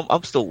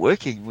 I'm still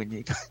working when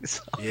you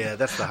guys. Yeah,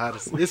 that's the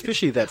hardest,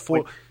 especially that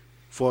 4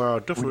 hour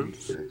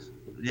difference.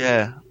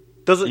 Yeah,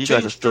 Does it you guys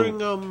are change still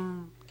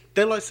during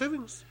daylight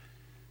savings?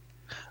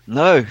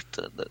 no.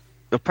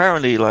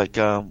 Apparently, like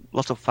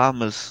lots of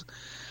farmers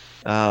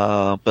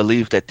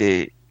believe that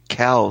their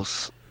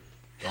cows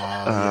don't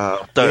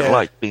Yeah.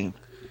 like being.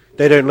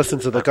 They don't listen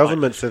to the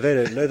government, so they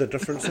don't know the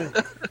difference.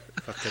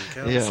 Fucking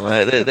cows. Yeah,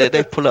 man,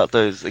 they pull out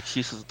those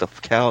excuses. The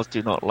cows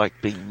do not like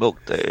being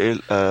milked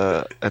an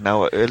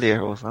hour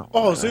earlier or something.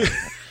 Oh, so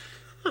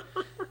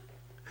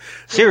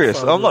Serious,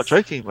 I'm not farmers.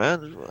 joking,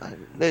 man.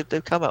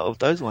 They've come out with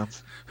those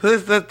ones. So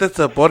that's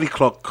a body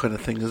clock kind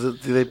of thing, is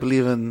it? Do they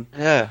believe in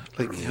Yeah,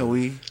 like how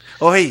we?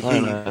 Oh, hey, I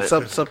know.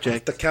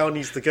 subject. The cow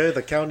needs to go.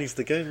 The cow needs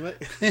to go,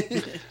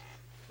 mate.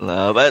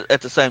 no, but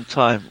at the same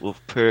time, with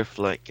Perth,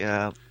 like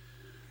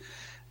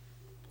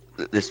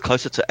it's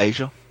closer to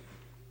Asia,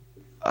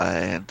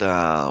 and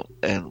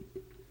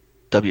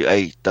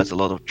WA does a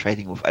lot of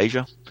trading with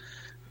Asia.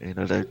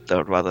 They'd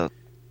rather.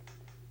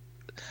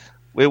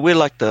 We're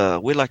like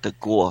the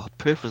Gore.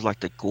 Perth is like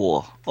the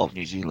Gore of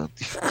New Zealand.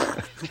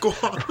 Go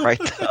on. right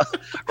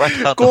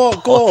down Go the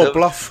on, bottom.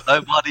 bluff.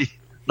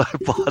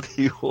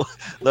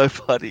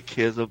 Nobody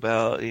cares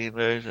about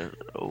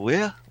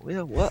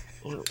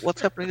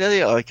what's happening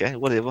there. Okay,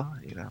 whatever.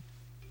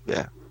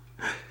 Yeah.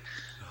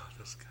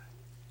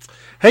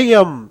 Hey,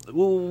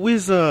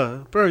 where's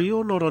bro?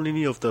 You're not on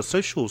any of the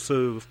socials,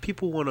 so if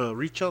people want to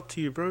reach out to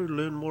you, bro,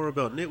 learn more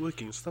about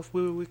networking and stuff,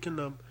 where we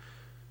can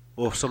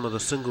or if some of the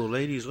single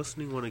ladies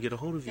listening want to get a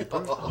hold of you,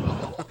 bro.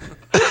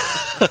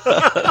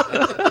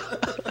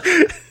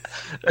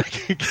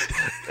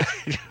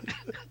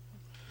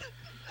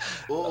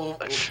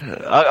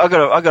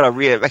 I gotta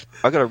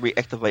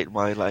reactivate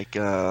my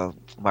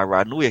my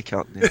Ranui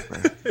account now.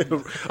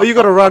 Man. Oh, you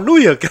got a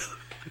Ranuya account?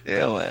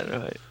 Yeah,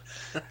 man, right.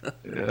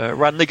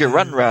 Run nigga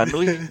run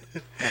Ranui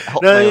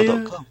at No, yeah.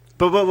 hotmail.com.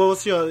 But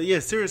what's your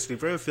seriously,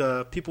 bro?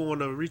 If people want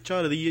to reach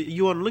out, are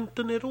you on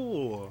LinkedIn at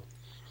all?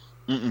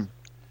 Mm-mm.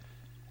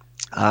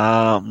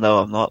 No,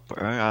 I'm not,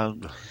 bro.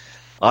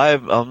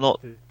 I'm not.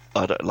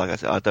 I don't like I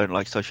said. I don't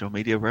like social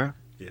media, bro.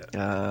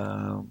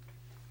 Yeah.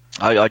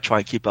 I try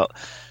and keep up.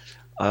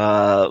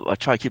 I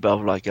try and keep up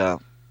with like the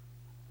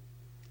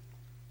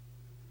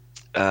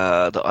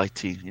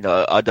IT.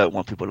 I don't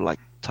want people to like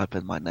type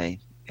in my name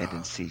and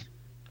then see.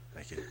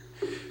 Okay.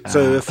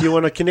 So if you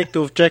want to connect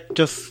with Jack,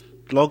 just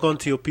log on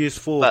to your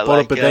PS4,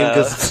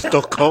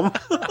 bolabadangas.com.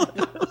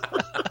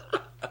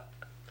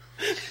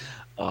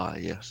 Oh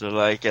yeah. So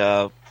like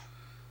yeah,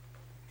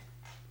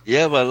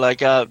 but like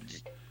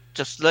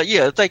just like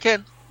they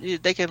can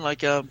like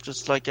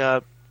just like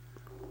put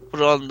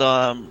it on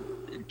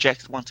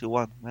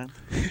Jack121 man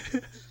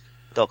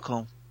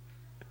 .com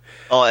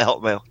or at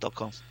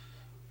hotmail.com.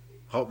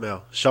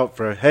 Hotmail. Shout,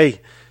 bro.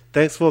 Hey,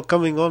 thanks for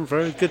coming on,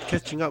 bro. Good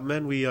catching up,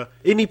 man. We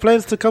any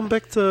plans to come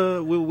back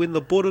to when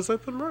the borders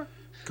open, bro?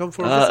 Come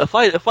for a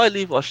visit? If I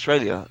leave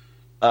Australia,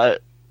 I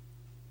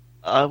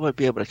won't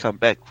be able to come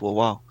back for a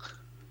while.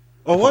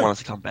 Oh, If I what? wanted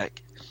to come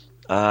back.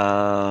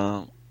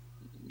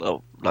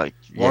 Well, like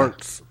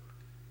Warrants.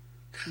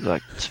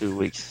 like 2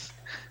 weeks.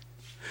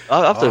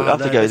 I have to, Oh, I have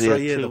to no, go that's there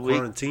right, yeah, the 2 weeks.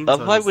 quarantine If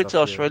time I and went to stuff,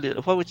 yeah. Australia,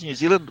 if I went to New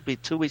Zealand, it'd be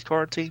 2 weeks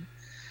quarantine.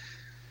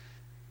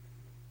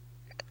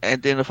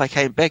 And then if I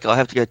came back, I'll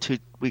have to go 2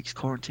 weeks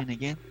quarantine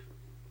again.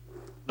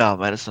 No,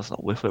 man, it's just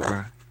not worth it,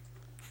 bro.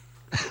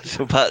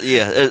 So, but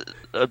yeah,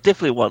 I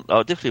definitely want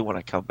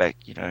to come back.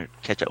 You know,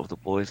 catch up with the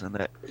boys and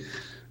that.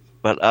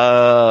 But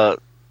I'd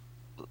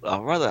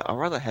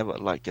rather have it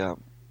like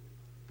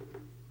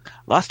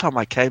last time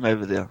I came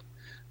over there,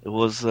 it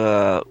was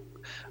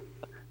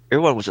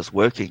everyone was just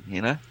working.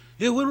 You know,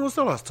 Yeah, when was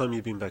the last time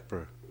you've been back,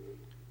 bro?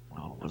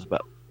 well, it was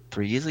about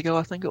 3 years ago,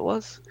 I think it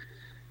was.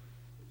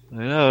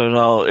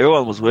 No,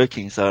 everyone was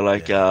working, so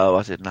like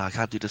I said, no, I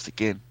can't do this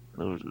again.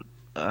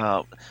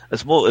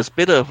 It's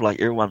better if like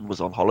everyone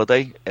was on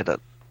holiday at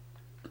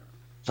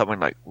something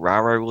like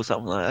Raro or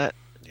something like that,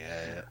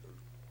 Yeah.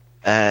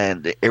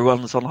 and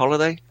everyone was on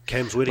holiday.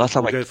 Cam's wedding, Last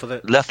time we'll I go for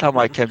that. last time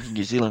I came to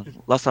New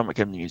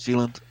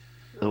Zealand,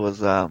 it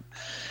was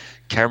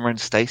Cameron,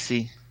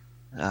 Stacey,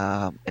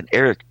 and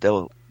Eric. They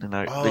were, they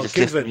just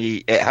left Kevin.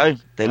 me at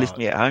home. They left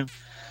me at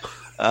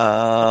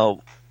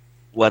home.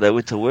 While they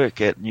went to work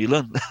at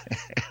Newland.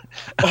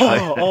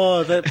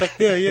 That back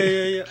there,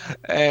 yeah.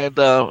 And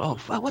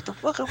fuck, what the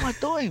fuck am I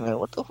doing, man?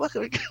 What the fuck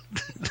am I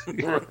doing?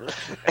 And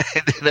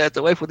then I had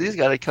to wait for these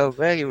guys to come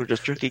back and we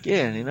just drink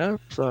again, you know.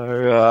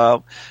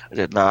 So I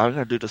said, no, I'm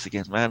gonna do this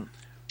again, man.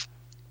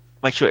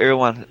 Make sure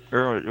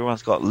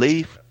everyone's got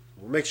leave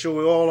We'll make sure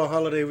we're all on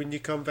holiday when you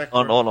come back.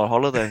 on bro.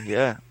 holiday,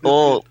 yeah.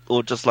 Or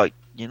just like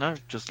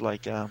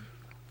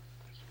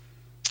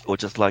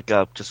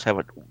just have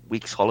a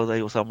week's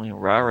holiday or something in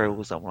Raro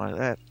or something like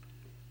that.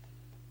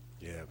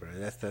 Yeah, bro,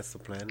 that's the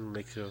plan.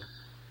 Make sure.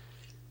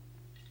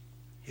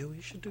 Yeah,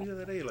 we should do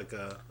that, like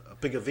a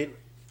big event.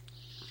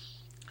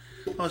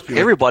 Must be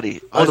Everybody,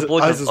 all the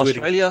boys Isaac's in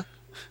wedding. Australia.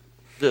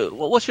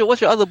 What's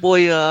your other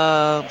boy,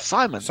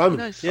 Simon?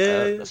 Simon. You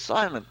know, Yeah.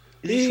 Simon.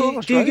 Is he still in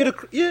Do you Australia?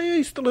 get yeah,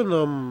 he's still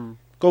in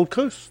Gold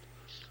Coast.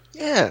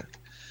 Yeah.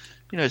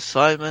 You know,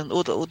 Simon,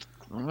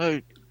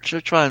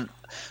 should try and.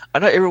 I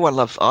know everyone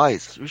loves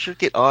Eyes. We should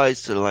get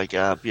Eyes to like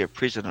be a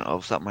president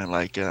of something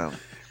like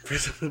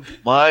President.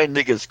 My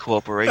Niggas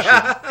Corporation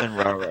in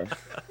Raro.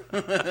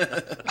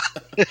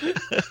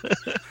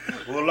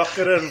 We'll lock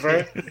it in,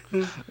 bro.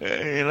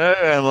 You know,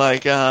 and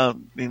like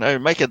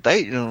make a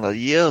date in a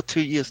year or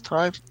 2 years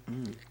time.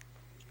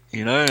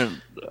 You know,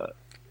 and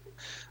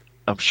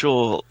I'm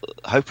sure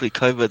hopefully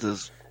COVID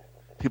is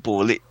people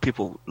will let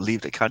people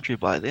leave the country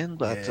by then,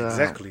 but Yeah,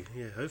 exactly.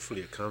 Yeah,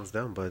 hopefully it calms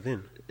down by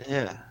then.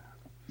 yeah.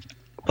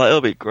 But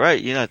it'll be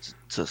great, you know,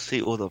 to see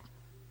all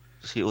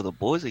the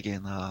boys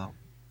again.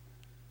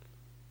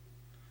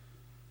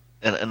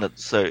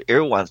 So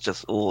everyone's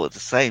just all the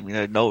same,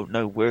 you know,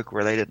 no work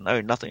related,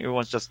 no nothing.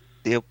 Everyone's just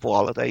there for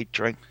holiday,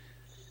 drink,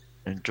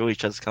 enjoy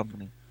each other's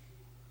company.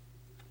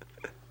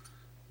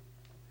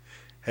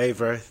 Hey,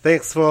 bro,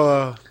 thanks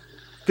for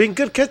being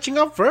good catching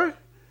up, bro.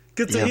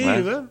 Good to Yeah, hear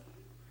you, man. man.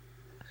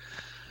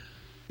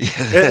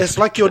 Yeah. It's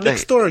like your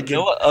next door again.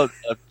 You know what?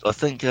 I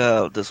think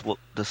this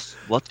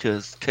vodka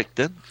is kicked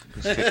in.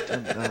 It's kicked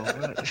in.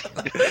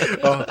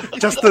 Right.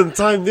 Just in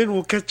time, then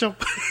we'll catch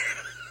up.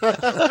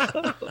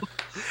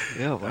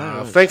 Yeah,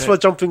 wow. Thanks for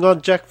jumping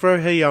on, Jack, bro.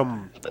 Hey,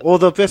 all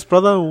the best,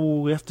 brother.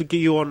 We have to get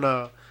you on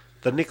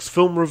the next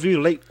film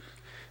review, late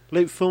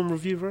film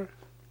review, bro.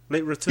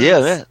 Late returns. Yeah,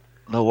 man.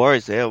 No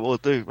worries. Yeah, we'll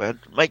do, man.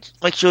 Make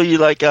sure you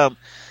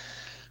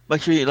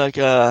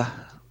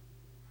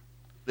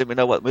let me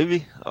know what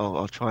movie.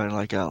 I'll try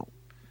and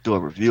do a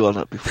review on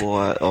it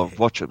before or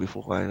watch it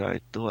before I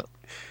do it.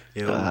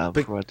 Yeah, well,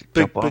 before I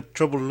jump on. Big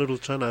Trouble in Little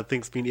China, I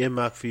think's been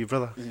earmarked for you,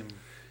 brother.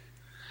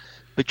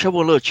 Big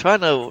Trouble in Little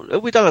China.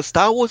 Have we done a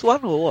Star Wars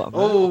one or what?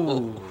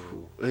 Oh,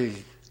 hey.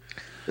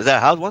 Is that a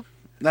hard one?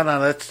 No,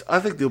 that's. I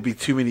think there'll be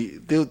too many.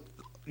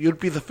 You'd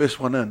be the first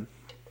one in,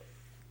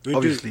 We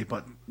obviously,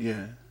 but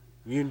yeah.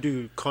 You can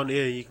do Con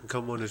Air, you can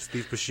come on as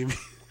Steve Buscemi.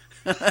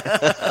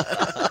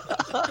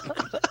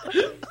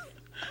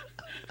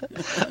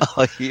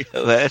 Oh yeah,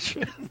 man.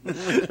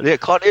 Yeah,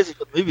 Con Air's a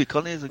good movie.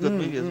 Con Air's a good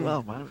movie as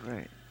well, man.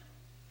 Right.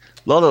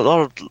 Lot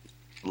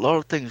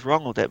of things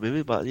wrong with that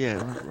movie, but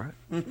yeah, right.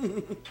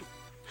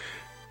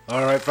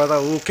 All right, brother.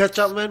 We'll catch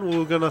up, man.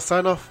 We're going to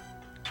sign off.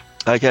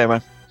 Okay,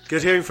 man.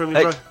 Good hearing from you,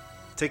 Hey. bro.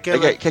 Take care,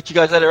 Okay, man. catch you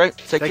guys later, right?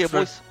 Take Thanks, care,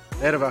 man. boys.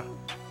 Later, bro.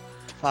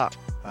 Fuck.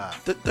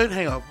 Don't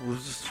hang up. It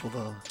was just for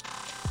the.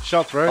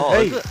 Shot, bro. Oh,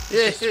 hey.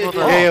 is it?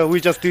 Yeah, we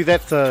just do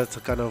that to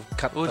kind of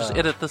cut We'll just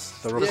edit this.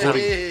 the Yeah,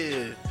 recording.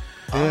 yeah.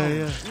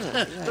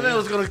 Yeah. But I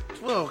was gonna.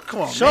 Well,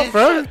 come on, Shot,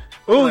 man. bro.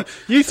 Oh,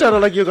 you sounded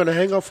like you're going to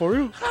hang up for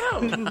real.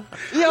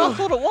 Yeah, I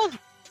thought it was.